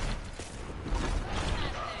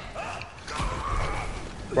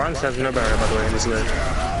 Bronze has no barrier, by the way, in this game.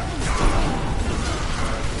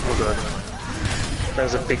 Oh god. That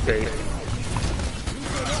was a big bait.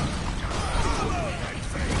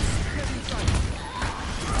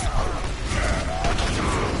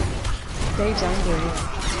 Dave's angry.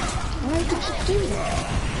 Why did you do that?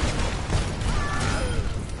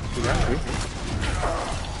 He's angry.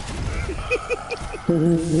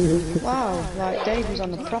 Wow, like Dave was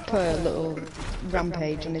on a proper little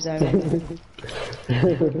rampage on his own.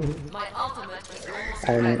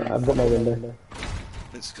 I've got my window.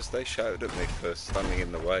 It's because they shouted at me for standing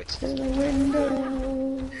in the way. To the window.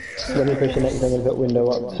 Let me push the next thing and put window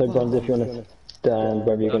up. So Bronze, if you want to stand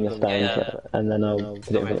wherever you're going to stand, and then I'll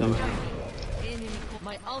put it in.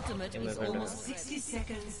 My ultimate is almost 60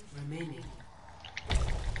 seconds remaining.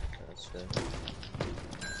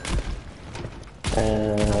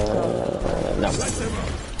 No.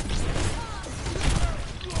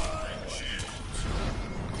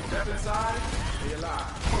 Step inside, be alive.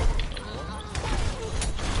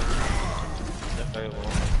 Very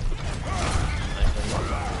well.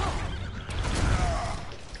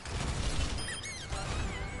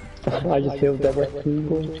 I just feel that we're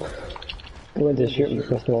people. I went to shoot him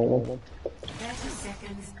across the wrong one.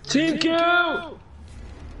 Team Q!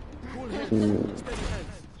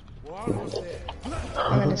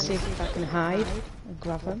 I'm gonna see if I can hide and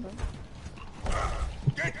grab him.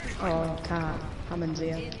 Oh, I can't. Hammond's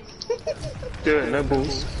here. Do it, no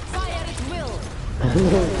balls. Fire at will.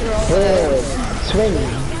 Swing!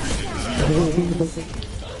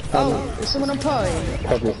 Oh, is someone on point?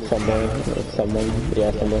 Probably someone,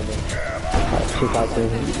 yeah, someone. She's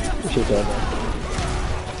fighting, she's dead.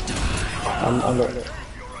 I'm not.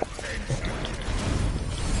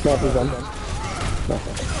 No, he's on. No.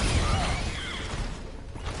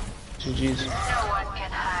 GG's.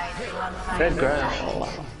 Dead grass.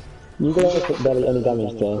 You guys took barely any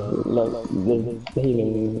damage there, like, the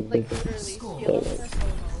healing Like, is... literally.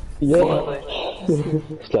 Yeah.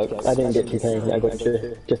 It's like, I didn't get 2k, I got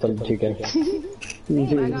just under 2k. I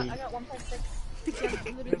got 1.6.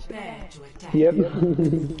 Yep.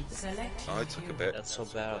 I took a bit. That's so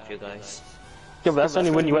bad of you guys. Yeah, but that's only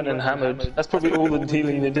when you went and hammered. That's probably all the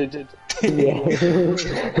healing they did. Yeah.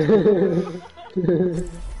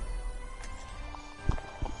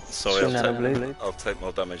 Sorry, I'll take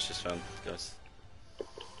more damage this round, guys.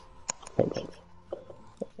 Thanks.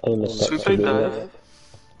 Should we play dive?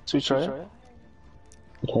 Should we try it?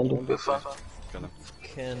 You can do. Bit fun.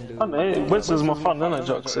 Can do. I mean, Winston's more fun, isn't it,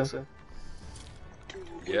 Jock? So.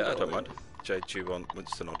 Yeah, I don't mind. Jay, do you want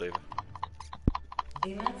Winston or Diva?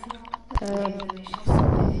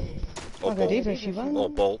 I'll go Diva if you want. Or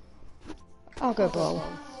Ball. I'll go Ball.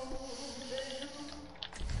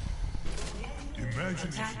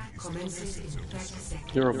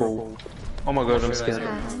 You're a ball. Oh my god, I'm scared.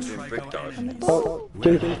 Doing brick dive. Oh,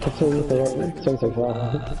 Jesus, that's so far.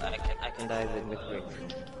 I can dive in with quick.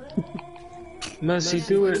 Mercy,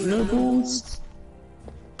 do it. No balls.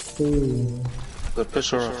 Good,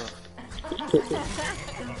 push her off.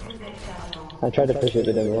 I tried to push it,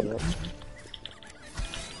 but didn't work.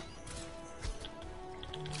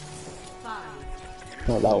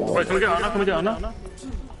 Not that one. Wait, can we get on now? Can we get on now?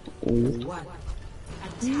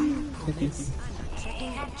 I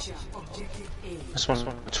just want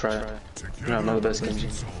to try it. No, I'm not the best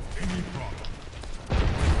engine.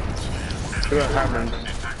 We got Hammond.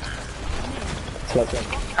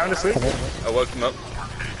 Hammond asleep? I woke him up.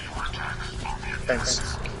 Thanks.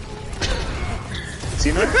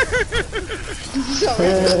 See now? Sorry.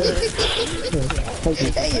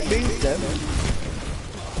 Hey, it moved them.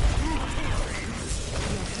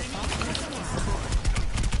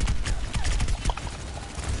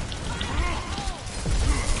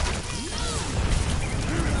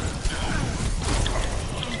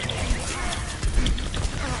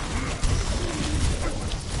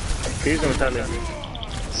 He's gonna tell me.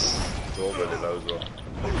 It's all really low as well.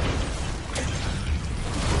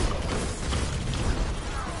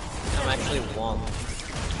 I'm actually one.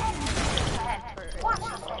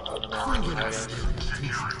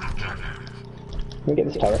 Let me get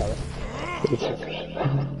this tower.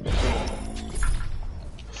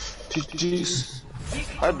 Jeez.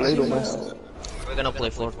 I played almost. We're gonna play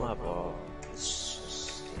fourth map or...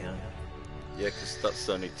 Yeah. Yeah, because that's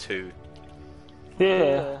only 2.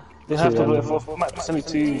 Yeah. They have to play a fourth map. It's only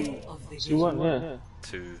 2-1, yeah.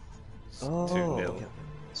 2 Oh. 2-0.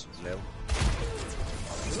 Nil.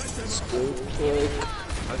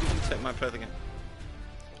 How did you take my play the game?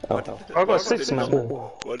 I got 6 man.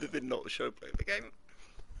 Why did they not show play the game?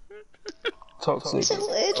 Toxic.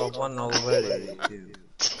 Oh, one already.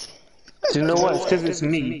 Do you know what? It's because it's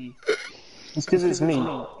me. It's because it's me.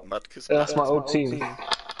 That's my old team.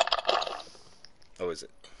 Oh, is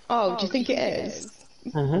it? Oh, do you think it is?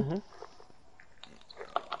 Mm-hmm.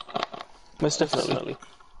 Most definitely.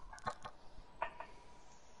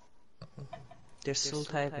 They're still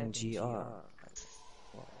typing GR.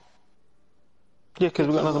 Yeah, because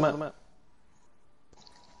we got another map.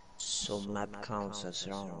 So map counts as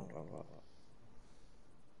round.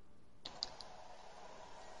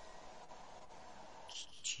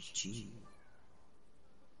 GG.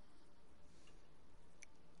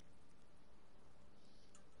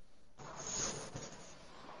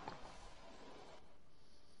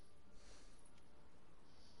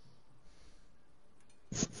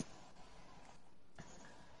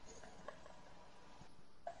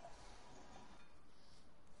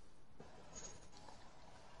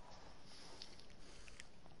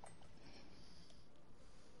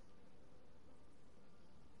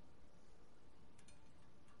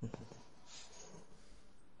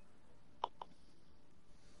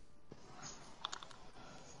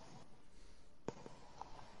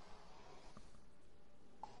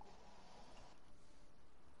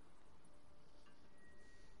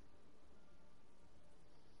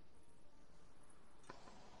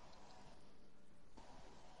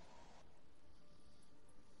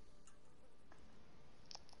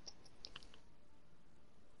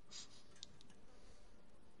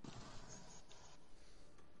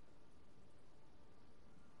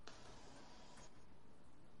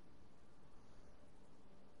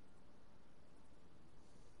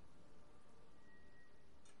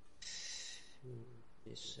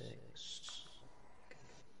 46.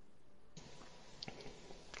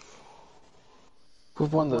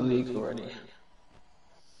 We've won the league already.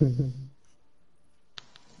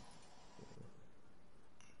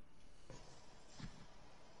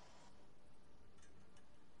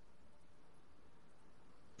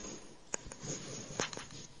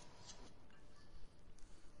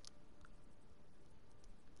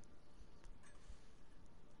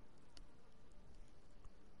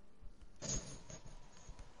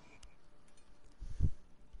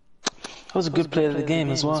 I was a good player of the game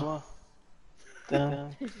as well. Damn.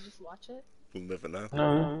 Did you just watch it? We'll never know.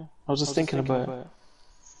 No, I was just thinking about it.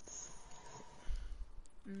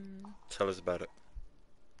 Tell us about it.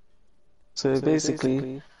 So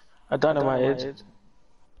basically, I dynamited,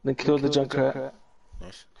 then killed the Junkrat,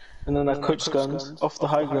 Nice. and then I coached guns off the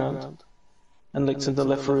high ground, and looked in the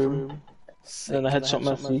left room, and then I headshot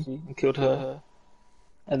Matthew and killed her,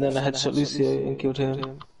 and then I headshot Lucio and killed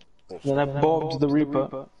him, and then I bobbed the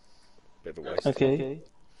Reaper. Bit of a waste. Okay.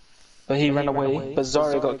 But he ran away, but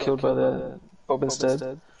Zarya got killed by the Bob instead,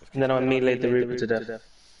 and then I meleeed the Reaper to death.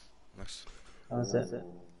 Nice. That was it.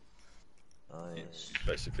 Nice.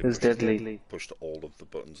 Basically, It was deadly. pushed all of the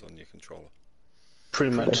buttons on your controller.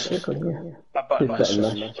 Pretty much. Basically, yeah. I button Just mashed.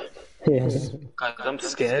 better match. Yeah. Guys, I'm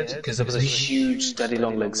scared because there was a huge daddy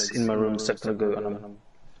long legs in my room a second ago, and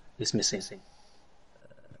it's missing.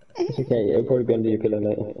 It's okay, it'll probably be under your pillow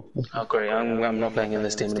later. Oh great, I'm not playing in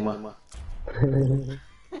this team anymore.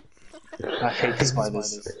 I hate the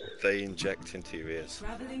spiders. They inject into your ears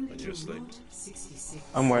when you're asleep.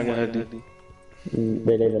 I'm wearing a hoodie.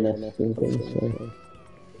 They live in nests and things, so...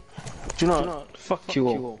 Do you know what? Fuck you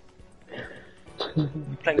all.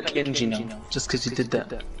 I'm playing Genji now, just because you did that.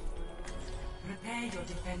 Prepare your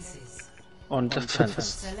defenses. On defense.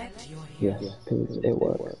 Select your Yes, because it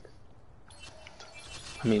works.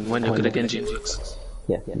 I mean, when you're good at Genji, it works.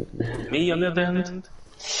 Yeah. Me, on the other hand,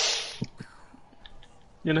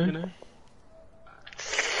 you know,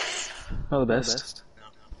 not the best.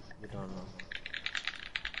 We don't know.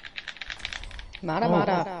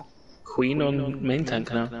 Mara. Queen on main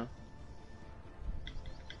tank now.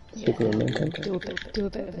 Yeah. Do a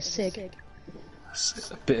bit of a sig. A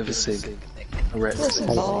bit of a sig. A Put rest. some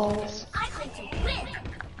balls.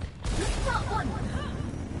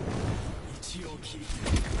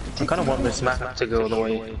 I kind of want this map to go all the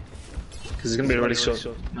way, because it's going to be a really short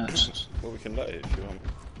match. Well, we can let it if you want.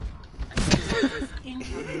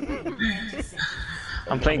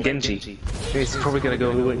 I'm playing Genji. It's probably going to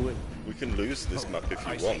go all the way. We can lose this map if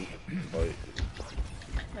you want. Like,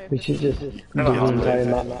 We should just do the entire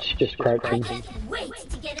match, just crouching. oh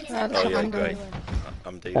yeah, great.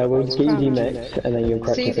 I'm deep. We'll just get you D-Max, and then you'll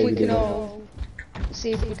crouch See up if we over can D-Max. all.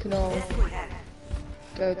 See if we can all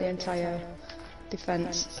go the entire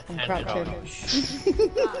defense and crouching.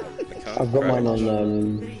 I've got mine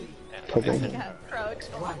on, probably. Crouch.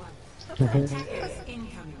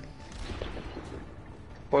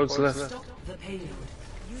 What's left? the payload.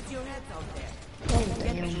 Use your heads out there. Oh,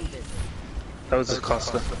 damn. That was a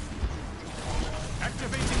Costa.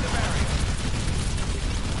 Activating the barrier.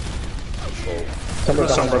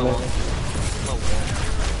 Someone's behind me.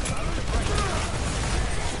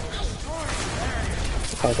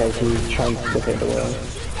 Okay, she's trying to look at the wall.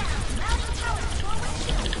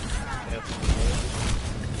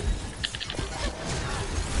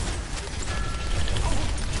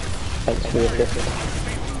 Thanks for the assist.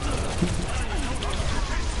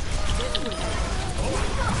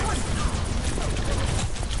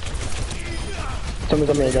 Someone's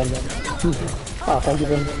on me again. Ah, thank you,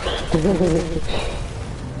 Ben.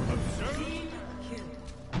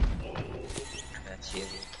 That's you.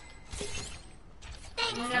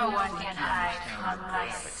 No one can hide from my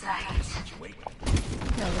sight.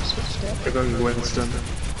 No, we switched it. They're going Winston.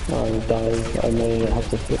 I died. I may have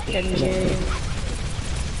to flip. Genji.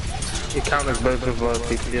 It counters both of our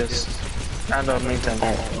DPS and our main tank.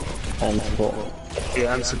 And support.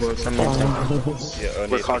 Yeah, and support and main tank. Yeah, only We're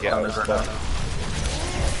if you hard get out counters of right now. spot.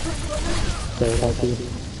 So thank you.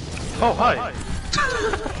 Oh, hi!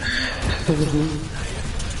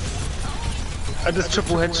 I just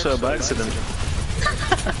triple headshot by accident.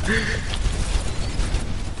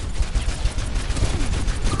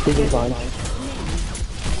 Did you find?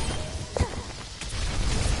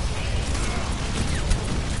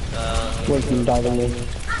 Winston diving in.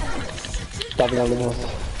 Diving on the wall.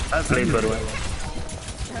 That's late, by the way.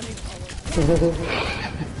 Oh,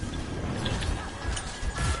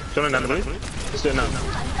 Do you want another move? Let's do it now.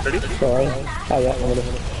 Ready? sorry. Oh yeah, I'm gonna...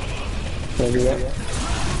 Maybe yeah.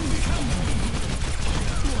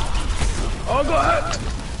 Oh, I got hurt!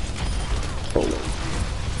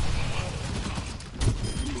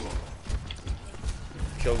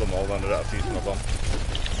 Kill them all, then I don't have to use my bomb.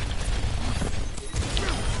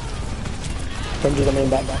 Genji's on main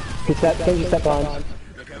back. Genji step behind.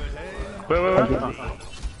 Where?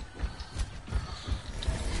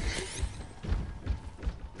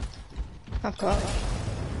 I've got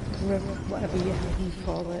whatever you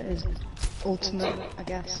call it is ultimate, I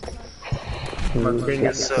guess. My thing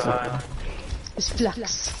is so high. It's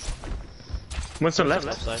Flex. What's the left?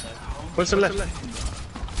 What's the left?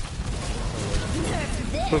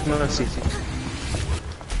 With Mercy.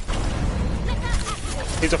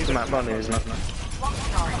 He's off the map, aren't he? He's not.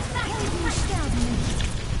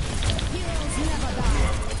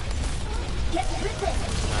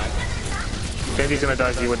 Genji's gonna die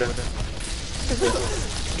if you with it.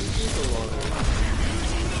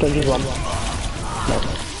 Genji's one.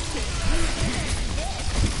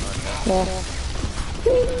 No.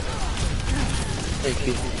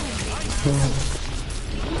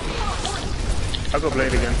 I'll go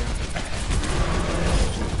blade again.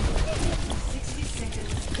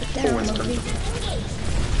 Oh, Winston.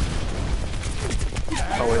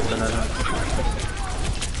 Oh, Winston.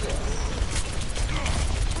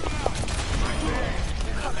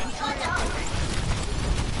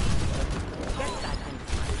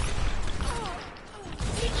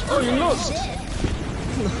 Oh, you lost!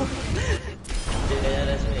 Yeah,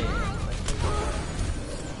 that's me.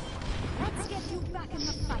 Let's get you back in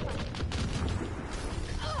the fight.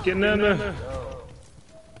 Get in there.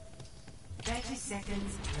 30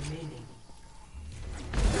 seconds remaining.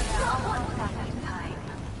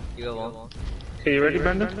 You go on. Okay, you ready,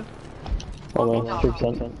 Brandon? Almost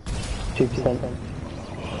 2%. 2%.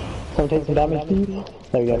 Someone take some damage, please.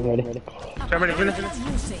 There we go, ready. I'm ready, finish.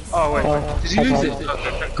 Oh, wait. Did you lose it?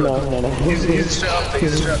 No. Use it straight up,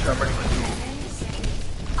 use it straight up.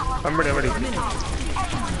 I'm ready.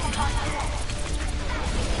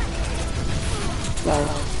 No.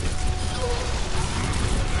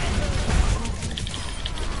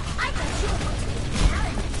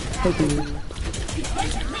 Thank you.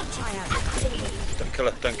 Don't kill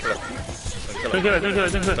her. Don't kill it.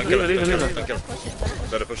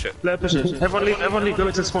 Let her push it. Let her push it. Everyone leave, go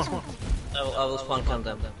back to spawn. I will spawn count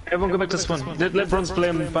them. Everyone go back to spawn. Let Bronze play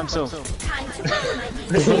him by himself. No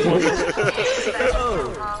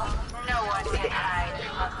one can hide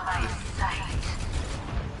from my sight.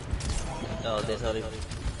 Oh, there's already.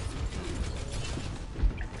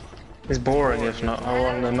 It's boring if not. I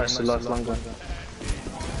want the match to last longer.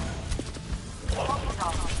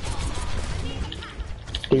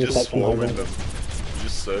 Just swarming them.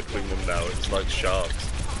 Just circling them now. It's like sharks.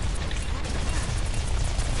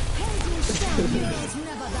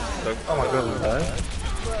 Oh my god,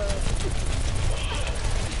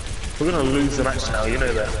 we're gonna lose the match now, you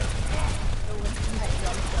know that.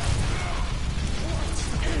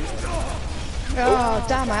 Oh,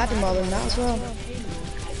 damn, I had him more than that as well.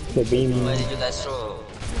 The beam. Why did you guys throw?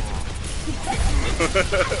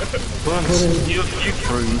 You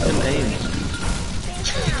freeze and aim.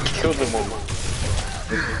 Kill them all.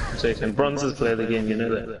 Jason, Bronze has played the game, you know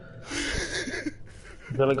that.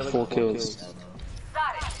 He's got like 4 kills.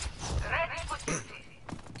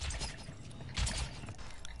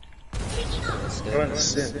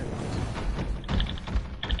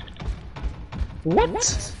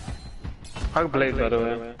 What? I blade, by the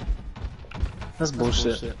way. That's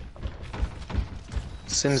bullshit.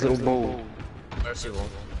 Sin's little ball. Mercy wall.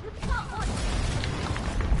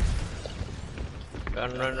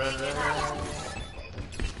 Run.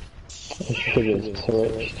 Sugar's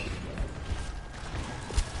switched.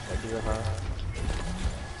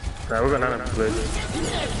 Nah, we're gonna have to blade.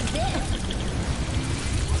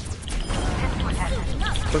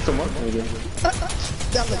 What's the mark again?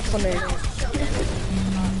 That looked funny.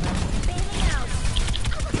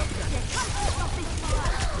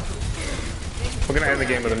 We're gonna end the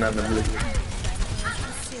game with another blue.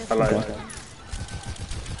 I lied.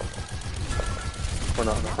 We're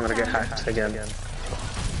not. I'm gonna get hacked again.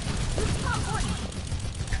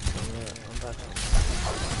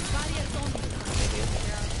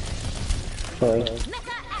 Sorry.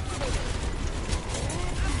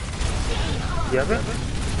 You have it?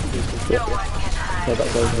 Yeah, that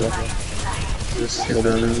goes left.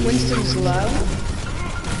 Winston's low.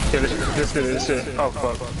 Yeah, let's do it. Oh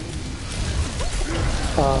fuck.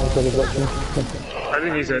 Ah, got his option. I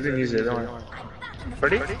didn't use it, don't worry.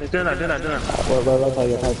 Ready? Do that. Well, that's how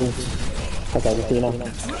you're typing. Okay, I can see you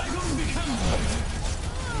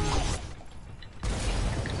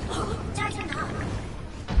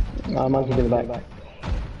now. Monkey's in the back.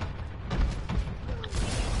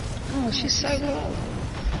 Oh, she's so low.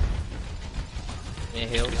 Yeah,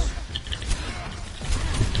 heals.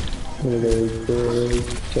 Thank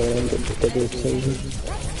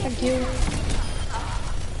you.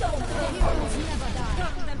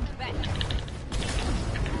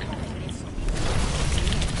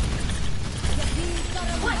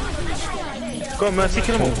 Go on, Mercy,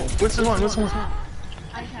 kill him all. Winston one, Winston one.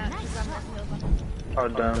 I can't because I'm not healed on him. Oh,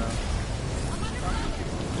 damn.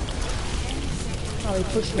 Oh, he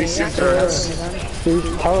pushed me. These That's turrets. These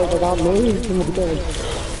turrets, I can't move. Oh my god.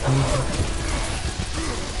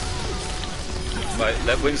 Right,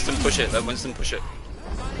 let Winston push it, let Winston push it.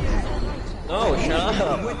 No, shut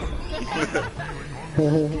up!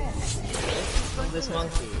 This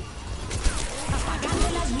monkey.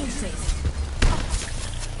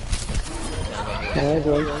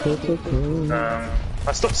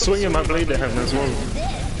 I stopped swinging my blade at him as well.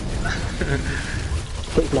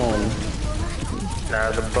 Quick man.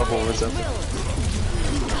 Nah, the bubble was up.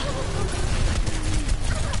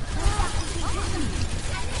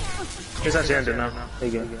 It's actually ended now. There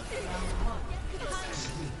you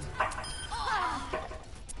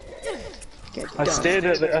go. I stared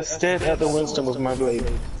at the Winston with my blade.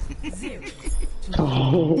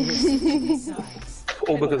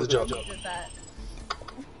 All because of Jock.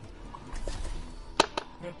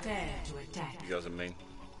 Prepare to attack. You guys are mean.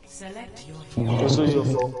 Select your This was your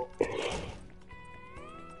fault.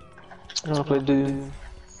 I'll play Doom.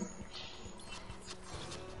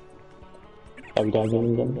 Are we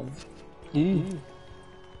diving again? Yeah.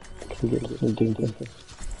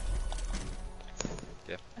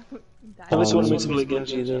 Yeah. Unless you want me to play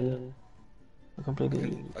against you, then I can play against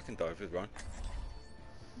you. I can dive with Ryan.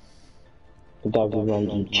 Dive with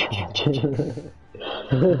Ryan, you charge.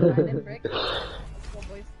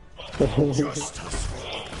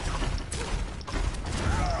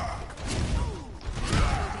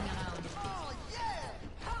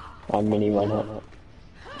 I'm mini Reinhardt.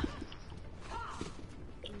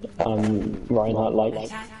 Reinhardt light.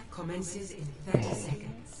 attack commences in 30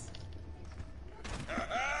 seconds.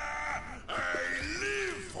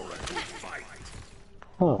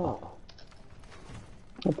 Oh.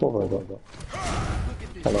 I poor robot.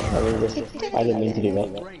 Hello, I didn't mean to do that.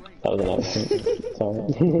 That was an accident. Sorry.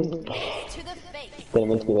 Didn't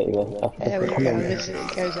mean to be that either. There we go, listen, it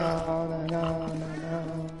goes on and on and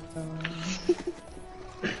on.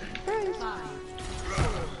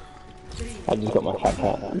 I just got my fat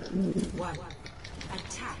cat.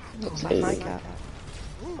 Looks like my cat.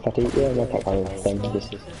 Fatty, yeah, my cat kind of same,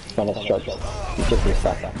 just kind of strokes. It's just his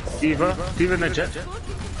fat. Diva in the jet.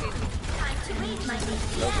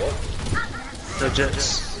 The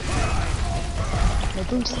jets.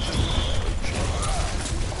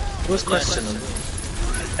 What's question?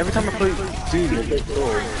 Every time I play Doom, I get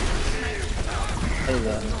bored. Hey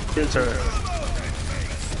there. Kill turret.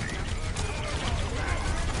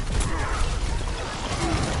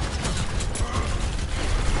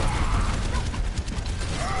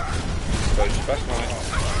 Back mine.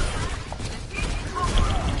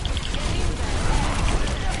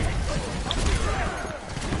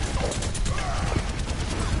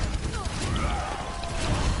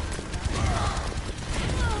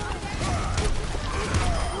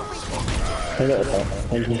 I got it,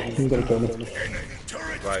 thank you. You gotta kill me.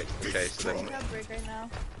 Right, okay, so then... Break right now.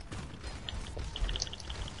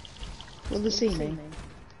 Will they see me?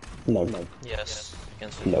 No. Yes, you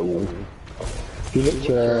can see. No. If you look to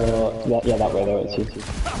your... Yeah, that way there, it's you.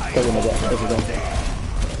 Go in a bit, if you go.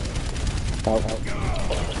 Help.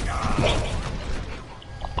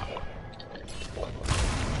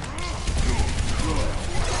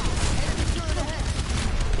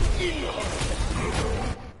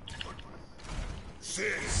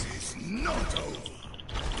 This is not over.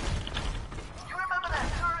 You remember that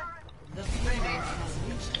turret? The friend has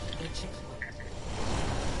reached the checkpoint.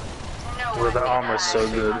 Well, the armor's so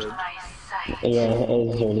good. Yeah, it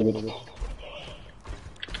is really good.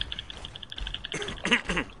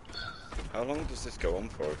 How long does this go on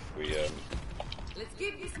for if we, Let's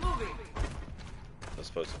keep this moving. I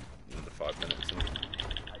suppose another 5 minutes, isn't it?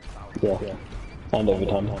 Yeah. And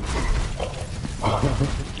overtime.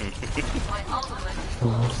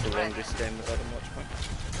 What's the longest game we've had on Watch Point?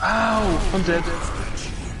 Ow! I'm dead.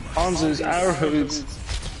 Arms arrows.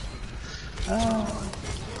 Ow.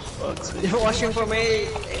 You're watching for me!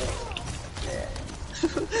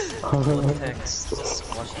 Text.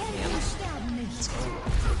 Watching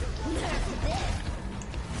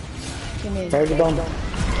me. Where's the bomb? Oh,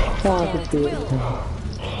 I can see it.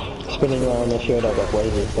 Spinning around the shield, I got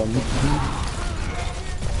wavy from.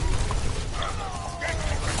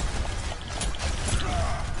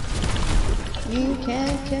 You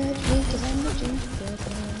can't catch me cause I'm the Joker.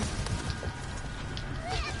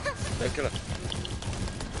 Yeah, kill her.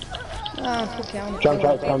 Ah, fuck it, I'm Jump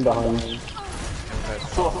right, come behind.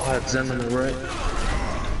 Oh, I had Zen on the right.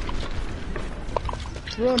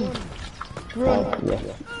 Run. Run. Yeah.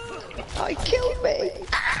 Oh, he killed me.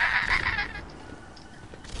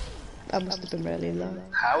 That must have been really low.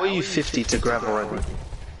 How are you 50 to grab already?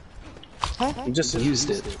 Huh? You just used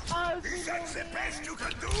it. That's the best you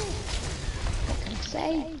can do.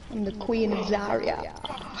 Say, I'm the Queen of Zarya.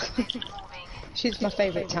 She's my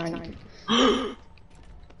favourite tank.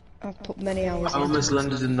 I've put many hours I almost into it.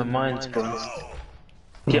 landed in the mines, bro.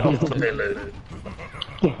 Get off the payload.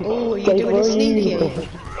 Oh, are you doing a sneaky?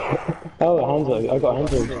 Oh, hands up. I got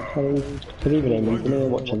hands up. Can even aim into me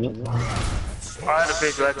watching it. I had a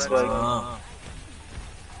big leg spike. I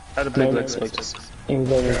had a big leg spike. He was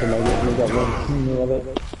aiming to make it and he got one. Love it.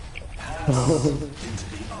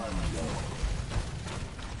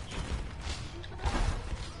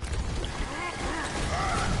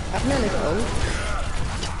 I've nearly pulled.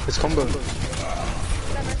 It's combo.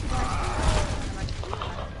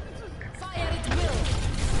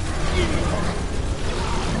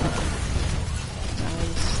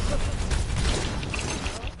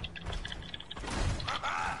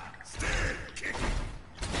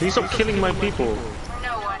 Can you stop killing my people? No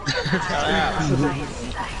one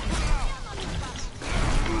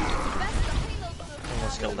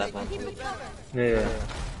Almost killed that one. Yeah.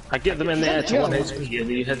 I get them in the air to 1 HP and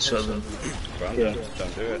then you headshot them. Brandon,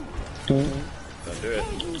 don't do it. Don't do it.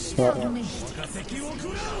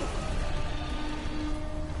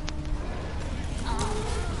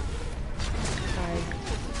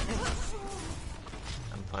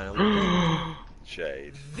 I'm finally.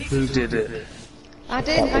 Shade. Who did it? I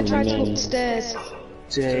didn't, I tried to go up the stairs.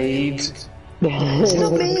 Jade. It's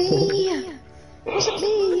not me! It wasn't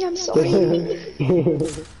me, I'm sorry.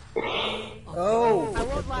 Oh! I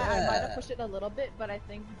won't lie, I might have pushed it a little bit, but I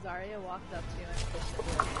think Zarya walked up to you and pushed it.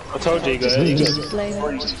 I told you guys. Just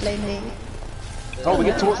blame me. Oh, we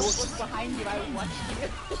get to I watch. was behind you, I was watching you.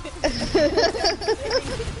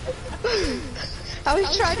 I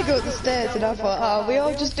was trying to go up the stairs and I thought, oh, we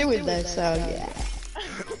all just doing this, so yeah.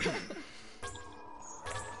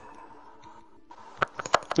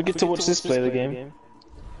 We get to watch this play the game.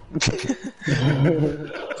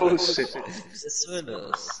 Bullshit. It's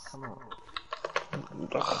winners. Come on.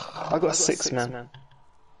 I got a 6, man.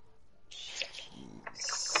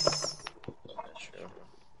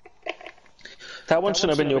 That one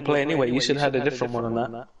shouldn't have been your play anyway. You should have had a different one on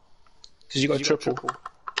that. Because you got a triple.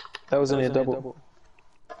 That was only a double.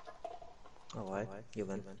 Oh, why? You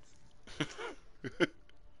win.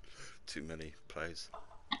 Too many plays.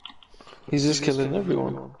 He's just killing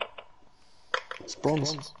everyone. It's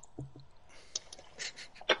bronze.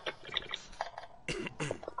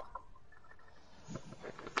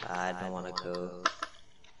 I don't want to go.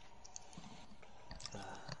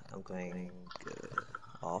 I'm going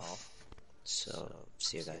off. So,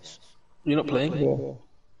 see you guys. You're not playing? Yeah.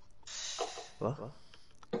 What?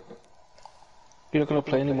 You're not gonna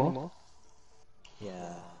play anymore?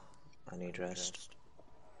 Yeah, I need rest.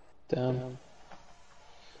 Damn.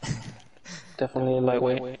 Definitely a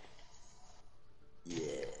lightweight.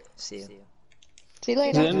 Yeah. See ya. See you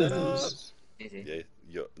later. Yeah,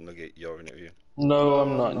 you're in it, you. No,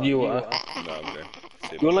 I'm not. You are. No, I'm going.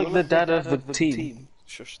 You're like the dad of the team.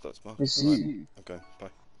 Shush, that's my. It's you. Okay, bye.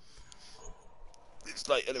 It's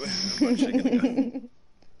late anyway. I'm actually gonna go.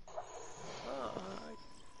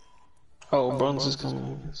 Oh, bronze is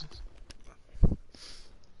coming.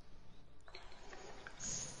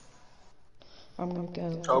 I'm gonna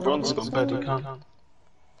go. Oh, bronze has got bad, you can't.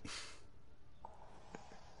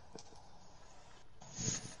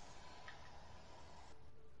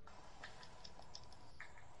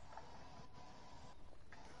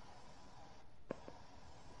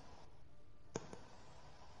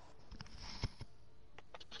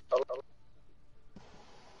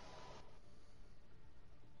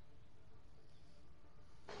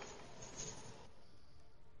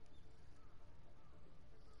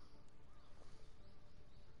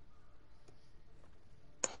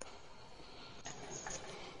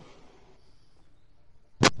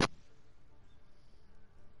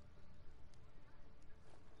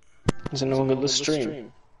 Has anyone got the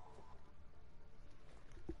stream?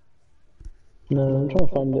 No, I'm trying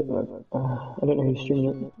to find it, but I don't know who's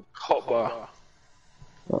streaming it. Hotbar.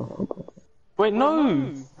 Oh, okay. Wait,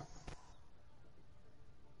 no!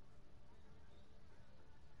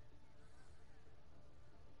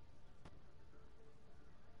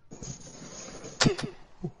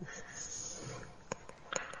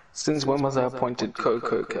 Since when was I appointed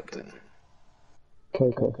Coco captain?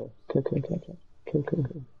 Coco.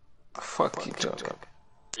 Fuck you, Jock.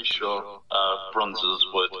 Pretty sure bronzes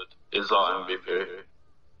would is our MVP.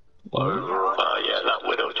 Overall. Yeah, that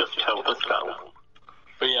widow just held us down.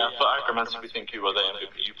 But yeah, for Agromancy, we think you were the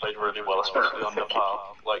MVP. You played really well, especially on the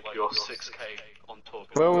path. Like your 6k on talk.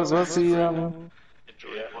 What's the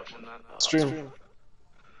Enjoyed watching that. stream?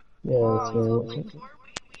 Yeah, so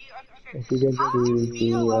if you go to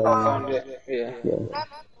the I found it. Yeah.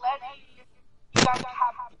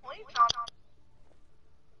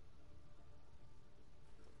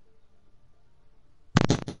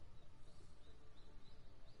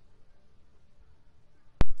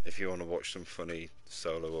 If you want to watch some funny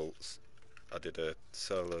solo ults, I did a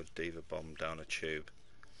solo diva bomb down a tube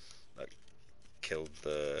that killed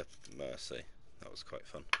the Mercy. That was quite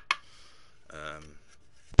fun. A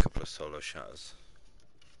couple of solo shatters.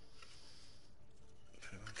 If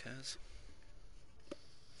anyone cares.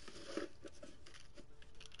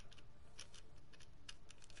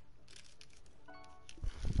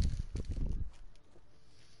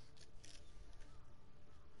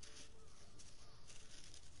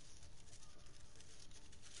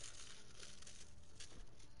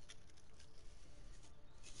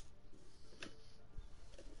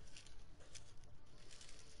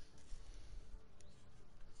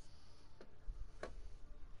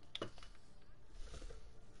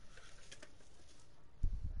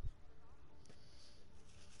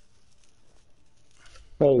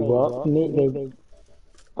 Wait, what? They...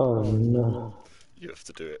 Oh no. You have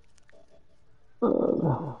to do it.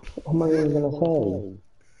 What am I even gonna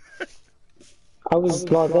say? I was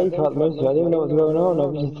like, they thought most of it, I didn't even know what was going on, I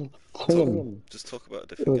was just swinging. Just talk about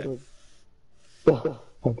a different game.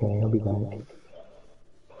 Okay, I'll be back.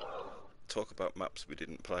 Talk about maps we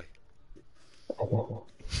didn't play. Okay.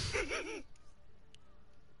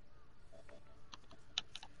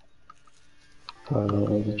 Oh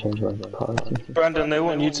no, I just changed my party. Brandon, they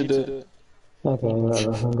want you to do it. Okay,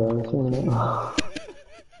 whatever, I'm going to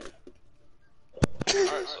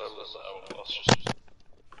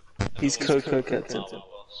He's Coco captain.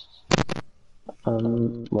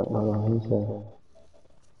 Wait, hold on, he's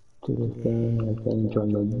do this thing, and then join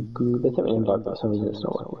the group. They sent me an invite, but for some reason it's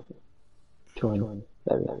not working. Join.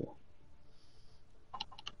 There we go.